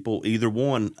with people either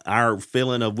one, our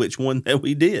feeling of which one that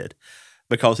we did,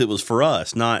 because it was for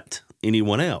us, not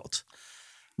anyone else.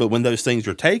 But when those things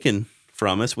are taken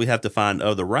from us, we have to find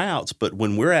other routes. But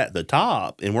when we're at the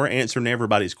top and we're answering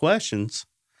everybody's questions.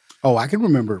 Oh, I can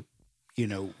remember,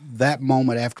 that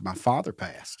moment after my father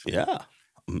passed. Yeah.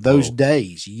 Those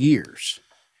days, years.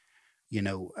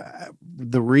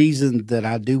 The reason that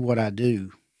I do what I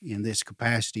do in this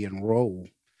capacity and role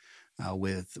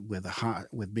with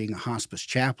being a hospice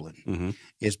chaplain Mm-hmm.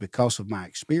 is because of my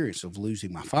experience of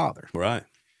losing my father. Right.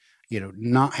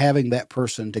 Not having that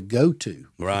person to go to.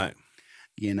 Right.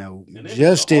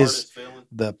 Just as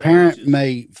the parent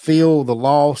may feel the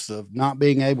loss of not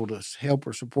being able to help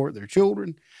or support their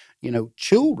children,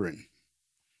 children,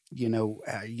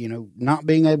 not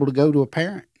being able to go to a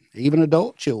parent, even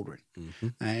adult children. Mm-hmm.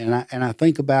 And I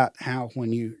think about how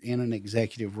when you're in an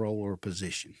executive role or a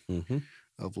position Mm-hmm.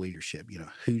 of leadership,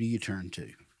 who do you turn to?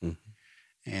 Mm-hmm.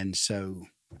 And so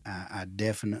I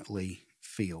definitely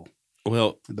feel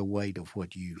Well, the weight of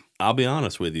what you I'll be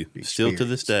honest with you. Still to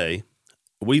this day,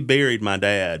 we buried my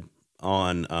dad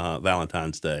on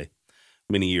Valentine's Day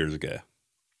many years ago.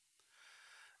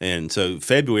 And so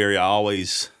February, I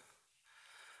always,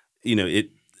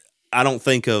 I don't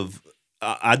think of,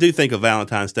 I do think of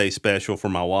Valentine's Day special for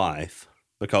my wife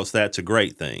because that's a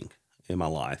great thing in my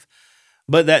life.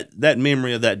 But that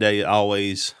memory of that day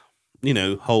always,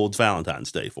 holds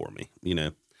Valentine's Day for me,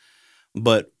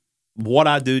 But what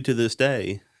I do to this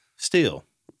day, still,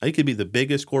 it could be the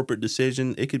biggest corporate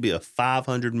decision. It could be a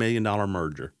 $500 million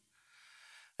merger.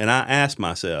 And I ask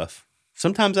myself,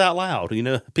 sometimes out loud,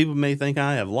 people may think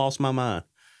I have lost my mind,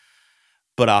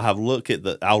 but I'll look at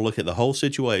the whole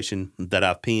situation that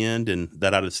I've penned and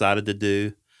that I decided to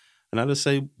do. And I just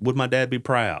say, would my dad be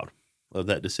proud of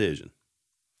that decision?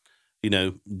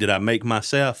 Did I make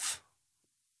myself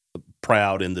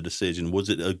proud in the decision? Was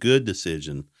it a good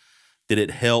decision? Did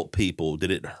it help people?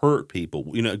 Did it hurt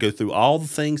people? Go through all the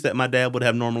things that my dad would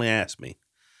have normally asked me.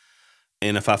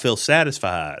 And if I feel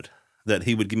satisfied that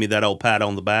he would give me that old pat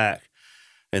on the back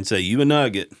and say, you a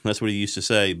nugget, that's what he used to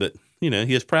say. But, he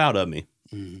is proud of me.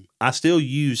 Mm-hmm. I still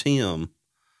use him,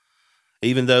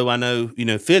 even though I know,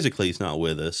 physically he's not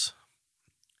with us.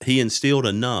 He instilled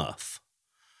enough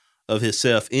of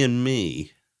himself in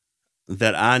me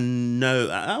that I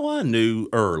knew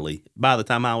early, by the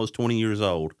time I was 20 years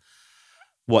old,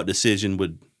 what decision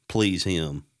would please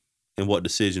him and what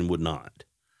decision would not.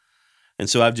 And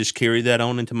so I've just carried that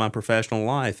on into my professional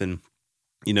life. And,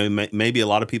 maybe a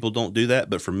lot of people don't do that,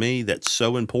 but for me, that's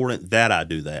so important that I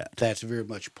do that. That's very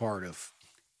much part of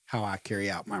how I carry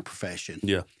out my profession.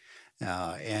 Yeah.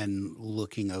 And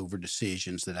looking over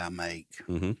decisions that I make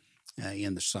mm-hmm.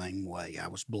 In the same way. I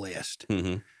was blessed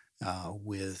mm-hmm.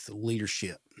 With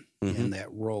leadership mm-hmm. in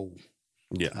that role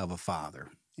of a father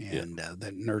and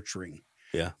that nurturing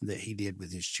that he did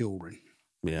with his children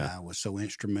was so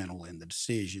instrumental in the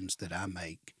decisions that I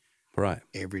make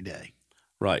every day.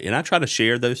 Right. And I try to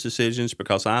share those decisions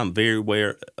because I'm very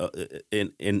aware,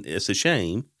 and it's a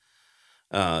shame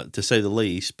to say the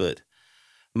least, but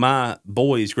my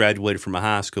boys graduated from a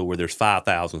high school where there's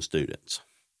 5,000 students.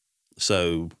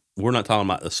 So we're not talking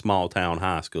about a small town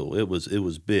high school. It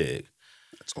was big.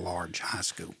 It's a large high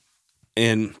school.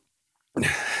 And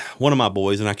one of my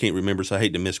boys, and I can't remember, so I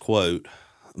hate to misquote,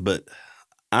 but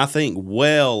I think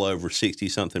well over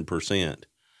 60-something%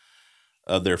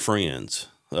 of their friends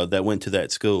that went to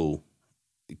that school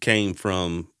came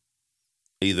from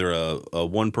either a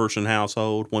one-person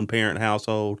household, one-parent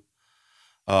household,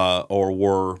 or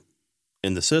were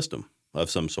in the system of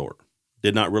some sort.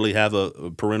 Did not really have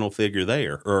a parental figure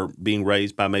there, or being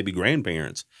raised by maybe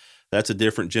grandparents. That's a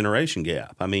different generation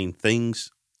gap. I mean,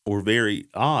 things were very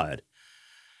odd.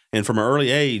 And from an early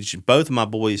age, both of my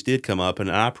boys did come up, and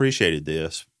I appreciated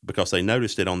this because they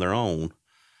noticed it on their own,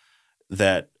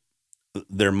 that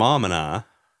their mom and I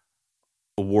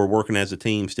were working as a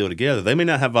team still together. They may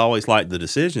not have always liked the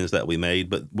decisions that we made,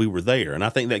 but we were there. And I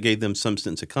think that gave them some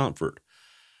sense of comfort.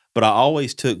 But I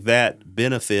always took that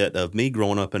benefit of me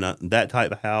growing up in that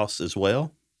type of house as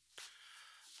well.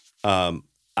 I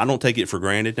don't take it for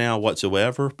granted now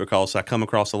whatsoever because I come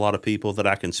across a lot of people that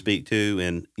I can speak to.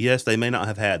 And yes, they may not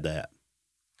have had that.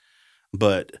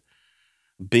 But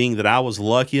being that I was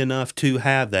lucky enough to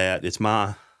have that,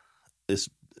 it's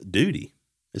duty.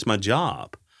 It's my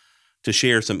job to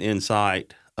share some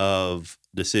insight of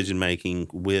decision making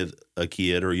with a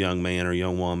kid or a young man or a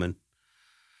young woman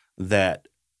that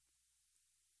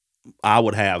I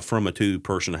would have from a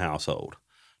 2-person household,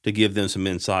 to give them some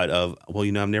insight of, well,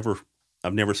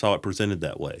 I've never saw it presented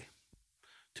that way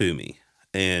to me.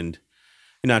 And,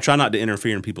 I try not to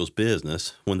interfere in people's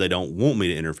business when they don't want me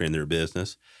to interfere in their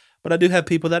business, but I do have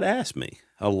people that ask me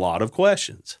a lot of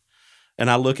questions. And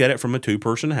I look at it from a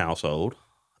 2-person household,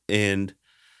 and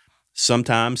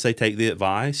sometimes they take the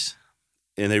advice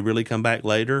and they really come back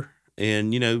later.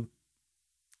 And,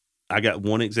 I got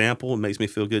one example. It makes me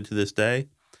feel good to this day.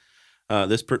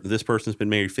 This person's been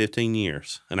married 15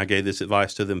 years, and I gave this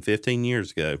advice to them 15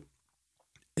 years ago.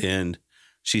 And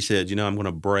she said, I'm going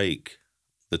to break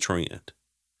the trend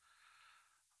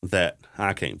that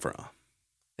I came from.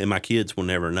 And my kids will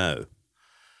never know,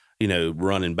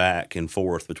 running back and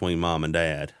forth between mom and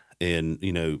dad and,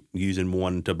 using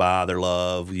one to buy their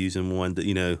love, using one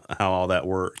to, how all that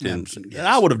worked. And yes.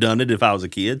 I would have done it if I was a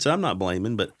kid, so I'm not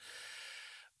blaming,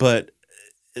 but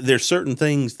there's certain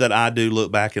things that I do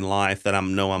look back in life that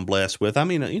I'm blessed with. I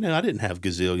mean, I didn't have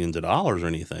gazillions of dollars or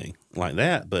anything like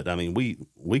that, but I mean,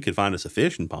 we could find us a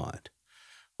fishing pond.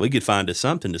 We could find us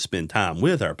something to spend time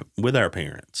with our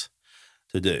parents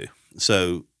to do.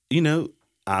 So,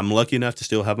 I'm lucky enough to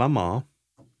still have my mom,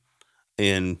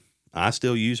 and I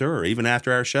still use her. Even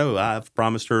after our show, I've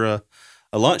promised her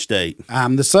a lunch date.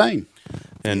 I'm the same.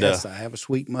 And yes, I have a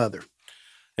sweet mother.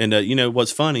 And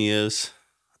what's funny is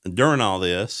during all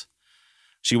this,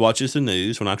 she watches the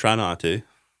news when I try not to,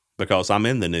 because I'm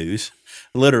in the news.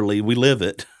 Literally, we live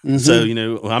it. Mm-hmm.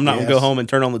 So, I'm not going to go home and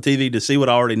turn on the TV to see what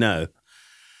I already know.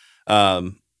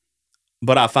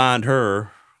 But I find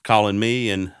her calling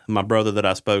me and my brother that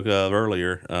I spoke of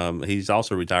earlier. He's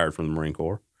also retired from the Marine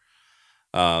Corps.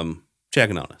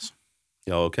 Checking on us.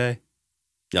 Y'all okay?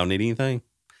 Y'all need anything?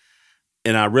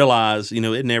 And I realize,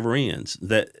 it never ends.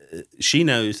 That she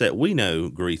knows that we know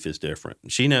grief is different.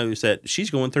 She knows that she's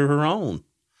going through her own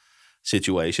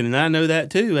situation. And I know that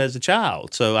too as a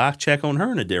child. So I check on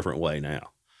her in a different way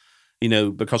now,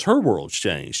 because her world's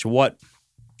changed. What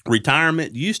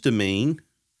retirement used to mean,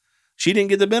 she didn't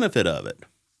get the benefit of it.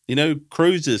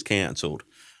 Cruises canceled,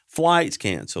 flights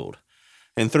canceled.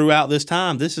 And throughout this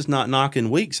time, this is not knocking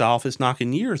weeks off, it's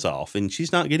knocking years off. And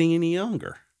she's not getting any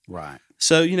younger. Right.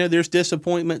 So, there's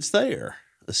disappointments there.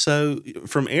 So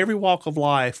from every walk of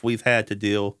life, we've had to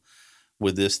deal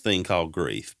with this thing called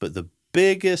grief. But the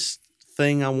biggest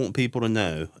thing I want people to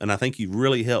know, and I think you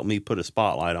really helped me put a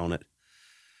spotlight on it,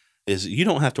 is you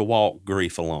don't have to walk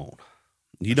grief alone.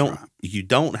 You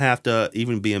don't have to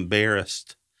even be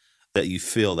embarrassed that you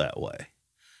feel that way.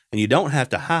 And you don't have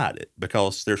to hide it,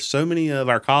 because there's so many of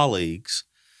our colleagues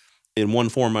in one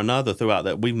form or another throughout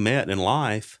that we've met in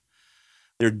life.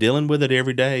 They're dealing with it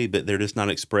every day, but they're just not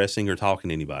expressing or talking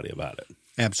to anybody about it.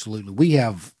 Absolutely. We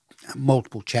have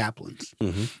multiple chaplains.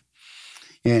 Mm-hmm.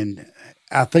 And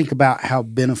I think about how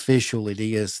beneficial it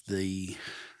is, the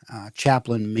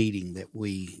chaplain meeting that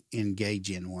we engage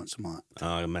in once a month.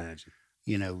 I imagine.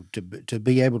 To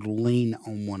be able to lean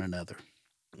on one another.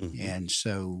 Mm-hmm. And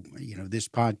so, this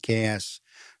podcast,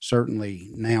 certainly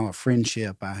now a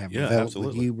friendship I have developed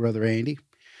with you, Brother Andy.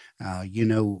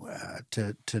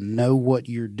 To know what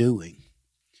you're doing,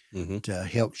 mm-hmm. to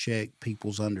help shape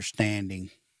people's understanding,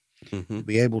 mm-hmm. to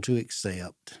be able to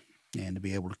accept and to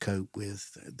be able to cope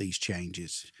with these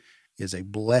changes is a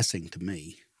blessing to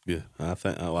me. Yeah, I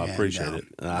appreciate it.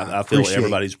 I feel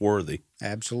everybody's worthy.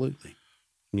 Absolutely.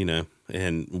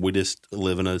 And we just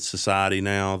live in a society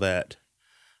now that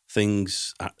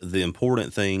the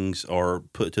important things are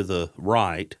put to the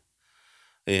right,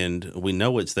 and we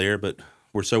know it's there, but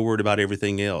we're so worried about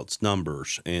everything else,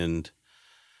 numbers and,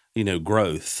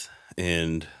 growth,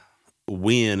 and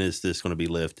when is this going to be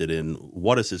lifted, and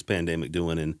what is this pandemic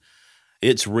doing, and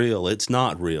it's real, it's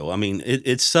not real. I mean,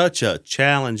 it's such a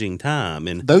challenging time,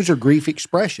 and those are grief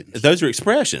expressions. Those are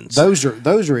expressions. Those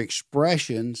are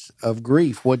expressions of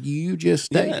grief. What you just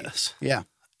stated. Yes. Yeah.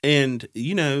 And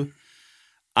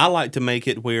I like to make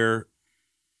it where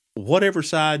whatever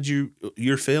side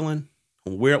you're feeling,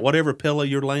 whatever pillow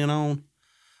you're laying on,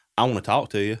 I want to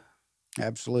talk to you.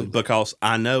 Absolutely. Because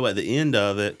I know at the end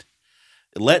of it,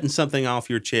 letting something off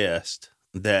your chest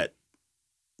that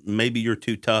maybe you're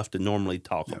too tough to normally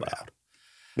talk about.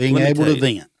 Being able to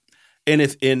vent.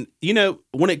 And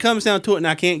when it comes down to it and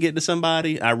I can't get to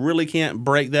somebody, I really can't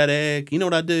break that egg. You know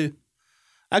what I do?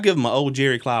 I give them my old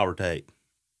Jerry Clower tape.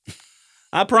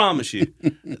 I promise you.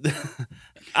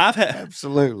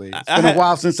 Absolutely. It's been a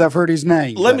while since I've heard his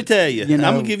name. Let me tell you, I'm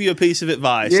going to give you a piece of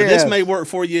advice. Yes. So this may work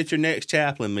for you at your next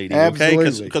chaplain meeting, Absolutely.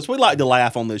 Okay? Because we like to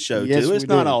laugh on this show, too. It's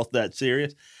not all that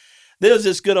serious. There's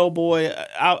this good old boy.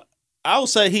 I'll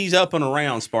say he's up and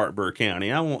around Spartanburg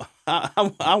County. I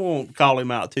won't call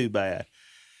him out too bad.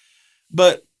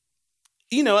 But,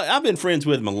 I've been friends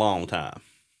with him a long time.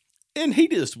 And he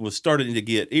just was starting to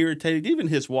get irritated. Even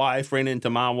his wife ran into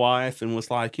my wife and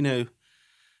was like,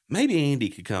 maybe Andy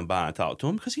could come by and talk to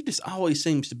him, because he just always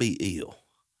seems to be ill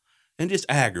and just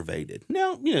aggravated.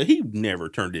 Now, he never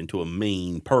turned into a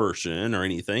mean person or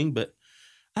anything, but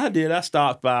I did. I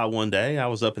stopped by one day. I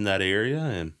was up in that area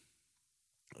and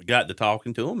got to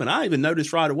talking to him. And I even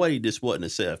noticed right away he just wasn't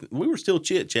himself. We were still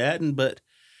chit-chatting, but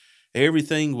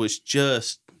everything was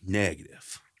just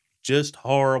negative, just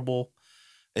horrible.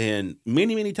 And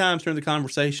many, many times during the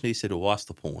conversation, he said, well, what's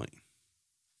the point?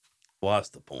 What's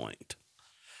the point?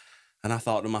 And I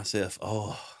thought to myself,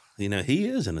 he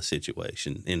is in a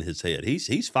situation in his head.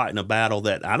 He's fighting a battle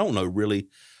that I don't know really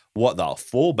what the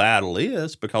full battle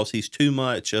is, because he's too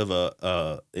much of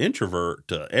a introvert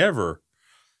to ever,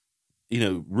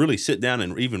 really sit down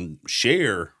and even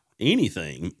share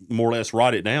anything, more or less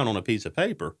write it down on a piece of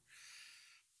paper.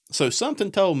 So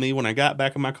something told me when I got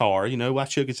back in my car, I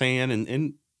shook his hand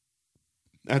and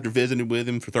after visiting with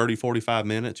him for 30, 45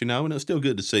 minutes, and it was still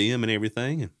good to see him and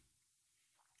everything. And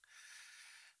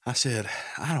I said,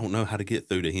 I don't know how to get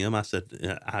through to him. I said,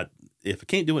 if I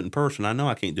can't do it in person, I know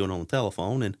I can't do it on the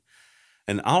telephone.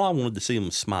 And all I wanted to see him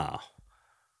was smile.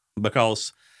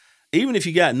 Because even if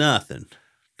you got nothing,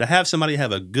 to have somebody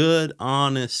have a good,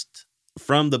 honest,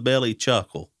 from the belly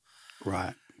chuckle.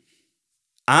 Right.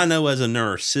 I know as a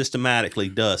nurse systematically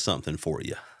does something for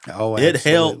you. Oh, absolutely. It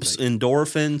helps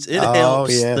endorphins. It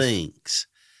helps things.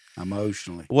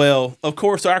 Emotionally. Well, of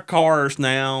course, our cars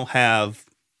now have,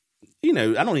 I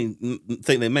don't even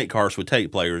think they make cars with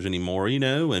tape players anymore,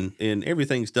 and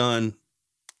everything's done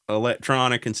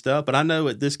electronic and stuff. But I know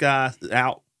that this guy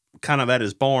out kind of at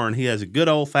his barn, he has a good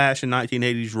old-fashioned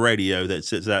 1980s radio that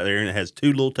sits out there, and it has 2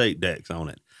 little tape decks on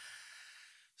it.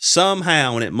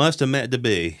 Somehow, and it must have meant to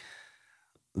be,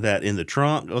 that in the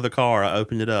trunk of the car, I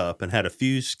opened it up and had a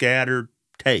few scattered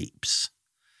tapes.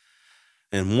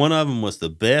 And one of them was the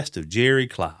best of Jerry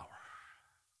Clower.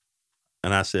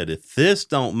 And I said, if this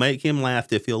don't make him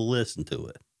laugh if he'll listen to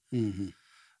it,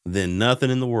 then nothing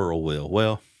in the world will.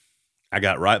 Well, I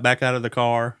got right back out of the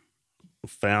car,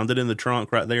 found it in the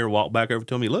trunk right there, walked back over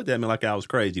to him. He looked at me like I was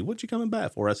crazy. What you coming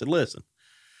back for? I said, listen.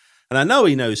 And I know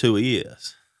he knows who he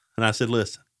is. And I said,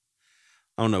 listen,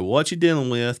 I don't know what you're dealing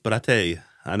with, but I tell you,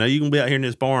 I know you're going to be out here in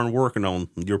this barn working on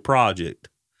your project.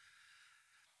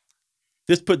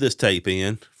 Just put this tape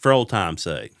in for old time's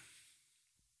sake.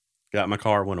 Got in my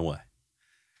car, went away.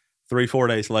 3-4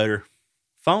 days later,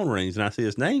 phone rings and I see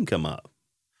his name come up.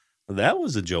 That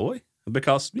was a joy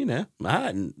because,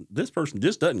 this person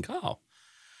just doesn't call.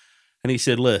 And he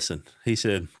said, listen,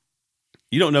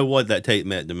 you don't know what that tape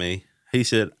meant to me. He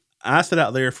said, I sat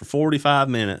out there for 45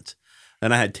 minutes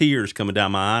and I had tears coming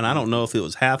down my eye. And I don't know if it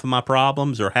was half of my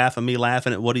problems or half of me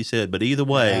laughing at what he said, but either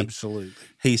way, absolutely.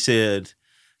 He said,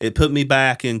 it put me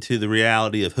back into the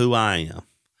reality of who I am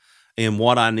and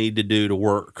what I need to do to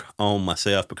work on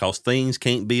myself because things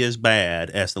can't be as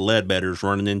bad as the Ledbetters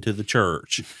running into the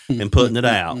church and putting it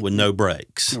out with no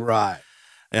brakes. Right.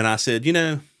 And I said,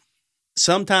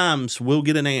 sometimes we'll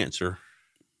get an answer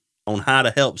on how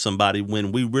to help somebody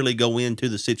when we really go into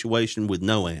the situation with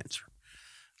no answer.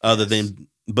 Other than,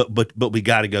 but we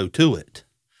got to go to it.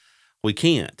 We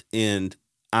can't. And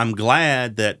I'm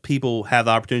glad that people have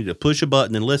the opportunity to push a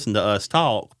button and listen to us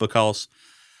talk because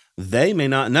they may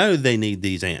not know they need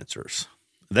these answers.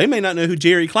 They may not know who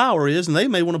Jerry Clower is, and they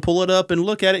may want to pull it up and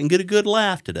look at it and get a good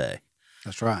laugh today.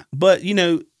 That's right. But,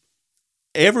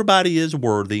 everybody is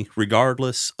worthy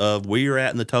regardless of where you're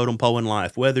at in the totem pole in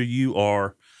life, whether you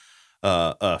are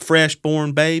a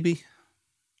fresh-born baby,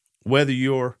 whether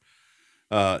you're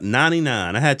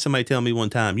 99. I had somebody tell me one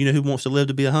time, who wants to live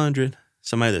to be 100?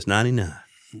 Somebody that's 99.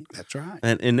 That's right.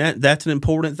 And that's an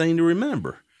important thing to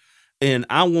remember. And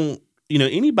I want,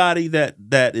 anybody that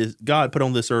is God put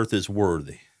on this earth is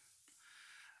worthy.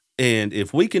 And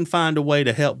if we can find a way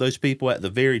to help those people at the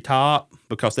very top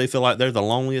because they feel like they're the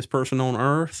loneliest person on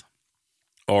earth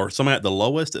or somebody at the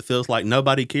lowest that feels like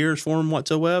nobody cares for them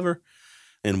whatsoever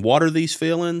and water these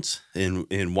feelings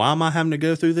and why am I having to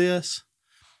go through this?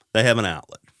 They have an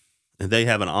outlet, and they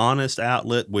have an honest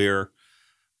outlet where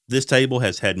this table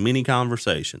has had many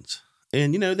conversations.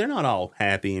 And, they're not all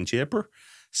happy and chipper.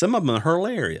 Some of them are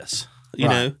hilarious, you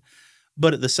know.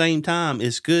 But at the same time,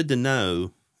 it's good to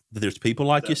know that there's people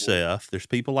like yourself, there's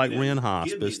people like Wren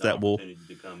Hospice that will,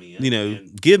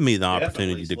 give me the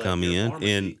opportunity to come in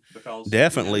and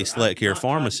definitely Select Care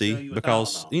Pharmacy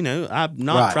because, I've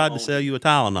not tried to sell you a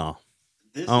Tylenol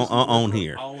on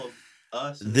here.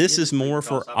 This is more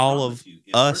for all of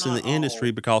us in the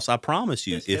industry because I promise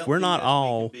you, if we're not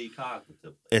all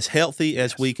as healthy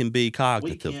as we can be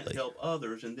cognitively,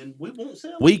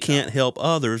 we can't help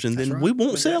others and then we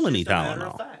won't sell any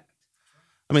Tylenol.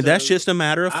 I mean, that's just a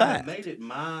matter of fact.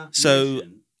 So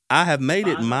I have made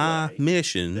it my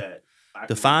mission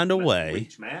to find a way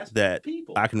that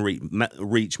I can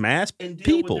reach mass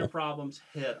people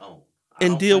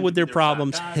and deal with their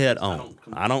problems head on.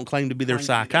 I don't claim to be their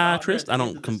psychiatrist. I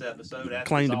don't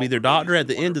claim to be their doctor. At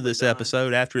the end of this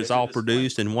episode, after it's all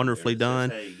produced and wonderfully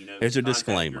done, there's a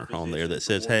disclaimer on there that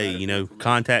says, hey,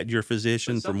 contact your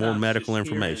physician for more medical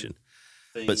information.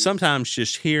 But sometimes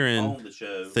just hearing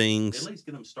things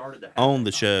on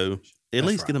the show At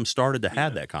least right. get them started to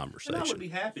have that And conversation. I would be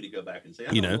happy to go back and say,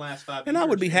 You know, in the last 5 years, and I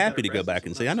would be happy to go antidepressants back and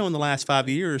went say, up I know in the last 5 61%.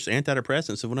 years,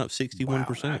 antidepressants have went up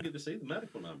 61%. I get to see the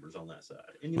medical numbers on that side.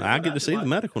 And you know I what? get I'd to be see the like,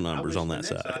 medical I numbers wish on the that next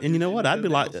side. 5 And you years know it what? would I'd go be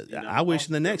like, down. You know, I my wish boss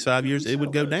in the would next go, 5 "We years it would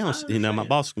sell go those." down. I You know, my understand.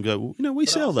 boss can go, well, you know, we But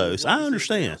I sell also would those. love I to see it go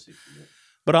understand. down 61.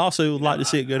 But I also would You like know, to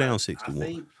see it go down I 61.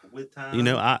 think with time, You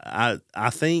know, I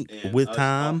think and with us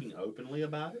time talking openly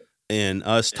about it, and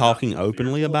us and not talking being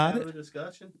openly fearful of about having it a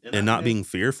discussion, and not being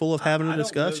fearful of having a I don't know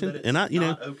discussion. that And it's you know,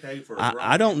 not okay for a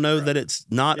I grown don't man know to that cry. it's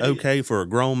not It okay is. for a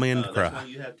grown man to That's cry. why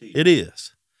you have tears. It is.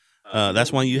 If you That's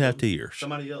don't why you use have them, tears.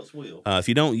 somebody else will. If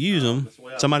you don't use them, That's the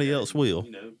way I somebody look at else it. will.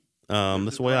 You know, That's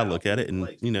there's the a way I drought, look at we it. need the And,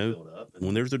 lakes you to be know, filled up, and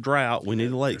when there's a drought, we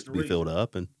need the lakes there's to a be filled reason.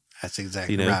 up. And, That's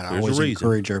exactly you know, right. I there's a always reason.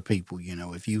 encourage our people, you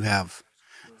know, if you have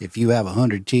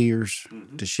 100 tears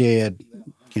Mhm. to shed,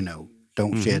 you know,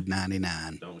 don't Mhm. shed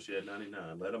 99. Don't shed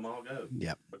 99. Let them all go.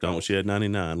 Yep. don't Because shed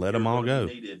 99. Let them you're all gonna go.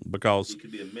 be needed. Because It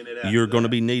could be a minute after you're going to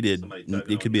that, be needed. somebody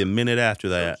tugging It could on be a your minute after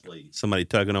shirt that. sleeve, Somebody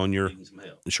tugging on your needing some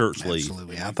help. shirt sleeve.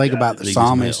 Absolutely. And I you've think got about to the be-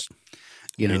 psalmist,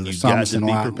 you know, And the you've got psalmist to in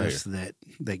be Likeness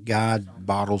that God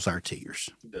bottles our tears,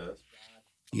 It does.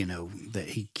 you know, that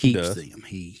he keeps does. them.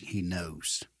 He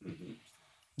knows Mhm.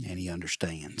 and he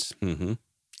understands. Mm-hmm.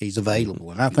 He's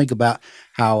available. And I think about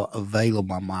how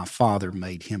available my father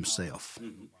made himself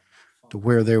Mhm. to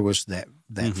where there was that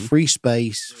Mhm. free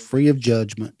space, free of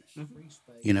judgment,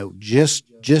 you know, just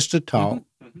to talk,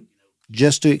 Mhm.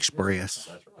 just to express That's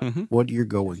right. Mm-hmm. what you're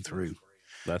going through.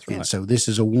 That's And right. so this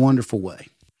is a wonderful way.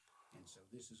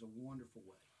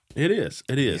 It is.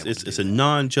 It is. able It's to it's do a that.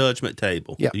 non-judgment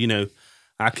table. Yep. You know,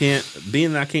 I can't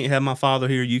have my father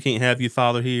here. You can't have your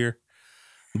father here.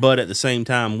 But at the same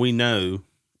time, we know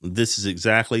this is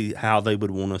exactly how they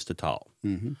would want us to talk,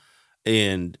 Mm-hmm.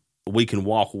 and we can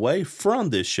walk away from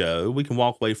this show. We can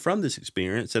walk away from this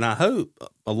experience, and I hope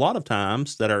a lot of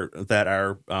times that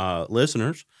our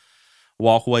listeners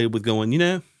walk away with going, you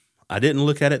know, I didn't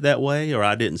look at it that way, or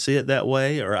I didn't see it that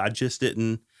way, or I just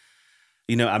didn't.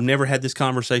 You know, I've never had this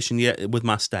conversation yet with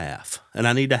my staff, and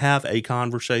I need to have a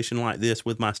conversation like this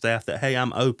with my staff that, hey,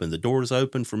 I'm open. The door is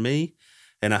open for me,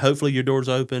 and hopefully your door's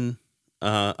open,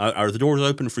 or the door's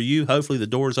open for you. Hopefully the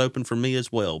door's open for me as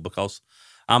well, because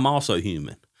I'm also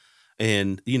human.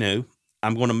 And, you know,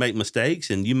 I'm going to make mistakes,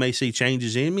 and you may see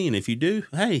changes in me. And if you do,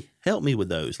 hey, help me with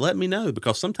those. Let me know,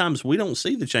 because sometimes we don't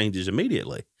see the changes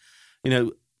immediately. You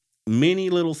know, many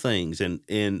little things.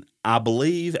 And I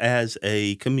believe as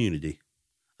a community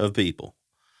of people,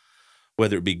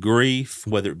 whether it be grief,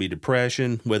 whether it be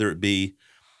depression, whether it be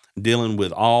dealing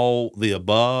with all the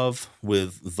above,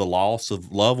 with the loss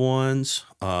of loved ones,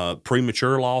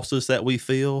 premature losses that we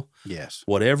feel, Yes.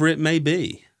 whatever it may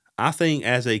be, I think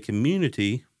as a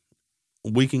community,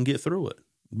 we can get through it,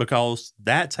 because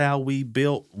that's how we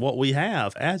built what we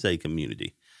have as a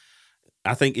community.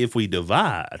 I think if we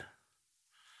divide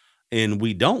and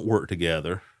we don't work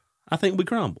together, I think we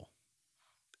crumble.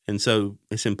 And so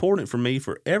it's important for me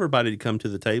for everybody to come to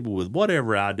the table with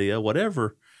whatever idea,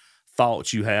 whatever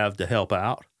thoughts you have to help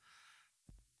out.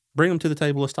 Bring them to the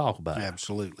table. Let's talk about it,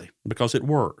 Absolutely. because it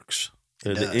works.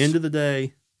 At the does. end of the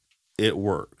day, it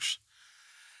works.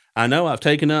 I know I've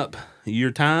taken up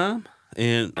your time,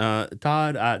 and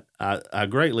Todd, I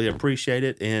greatly appreciate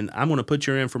it. And I'm going to put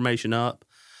your information up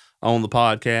on the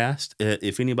podcast.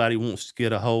 If anybody wants to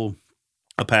get a hold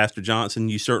of Pastor Johnson,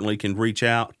 you certainly can reach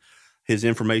out. His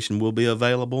information will be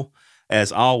available.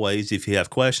 As always, if you have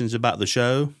questions about the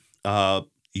show,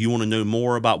 you want to know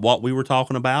more about what we were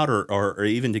talking about, or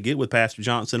even to get with Pastor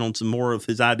Johnson on some more of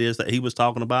his ideas that he was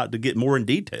talking about, to get more in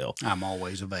detail. I'm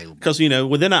always available. Because, you know,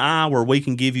 within an hour, we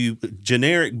can give you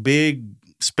generic, big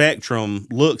spectrum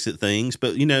looks at things.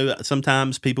 But, you know,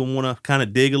 sometimes people want to kind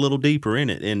of dig a little deeper in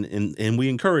it, and we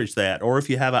encourage that. Or if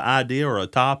you have an idea or a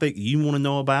topic you want to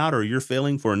know about, or you're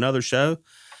feeling for another show,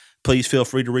 please feel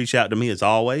free to reach out to me. As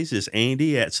always, it's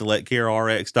Andy at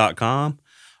selectcarerx.com,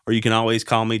 or you can always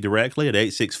call me directly at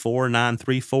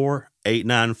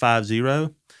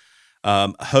 864-934-8950.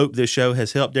 Hope this show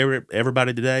has helped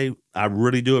everybody today. I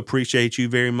really do appreciate you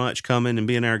very much coming and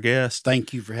being our guest.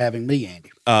 Thank you for having me,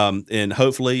 Andy. And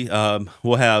hopefully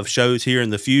we'll have shows here in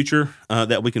the future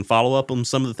that we can follow up on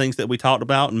some of the things that we talked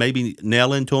about, and maybe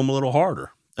nail into them a little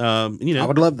harder. You know, I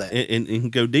would love that.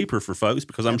 And go deeper for folks,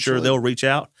 because I'm sure Absolutely. they'll reach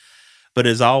out. But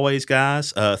as always,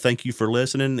 guys, thank you for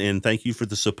listening, and thank you for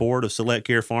the support of Select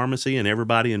Care Pharmacy and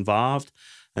everybody involved.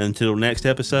 Until next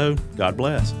episode, God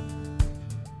bless.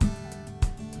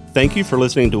 Thank you for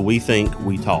listening to We Think,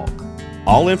 We Talk.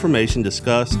 All information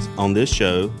discussed on this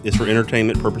show is for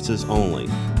entertainment purposes only.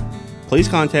 Please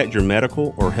contact your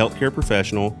medical or healthcare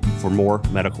professional for more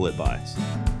medical advice.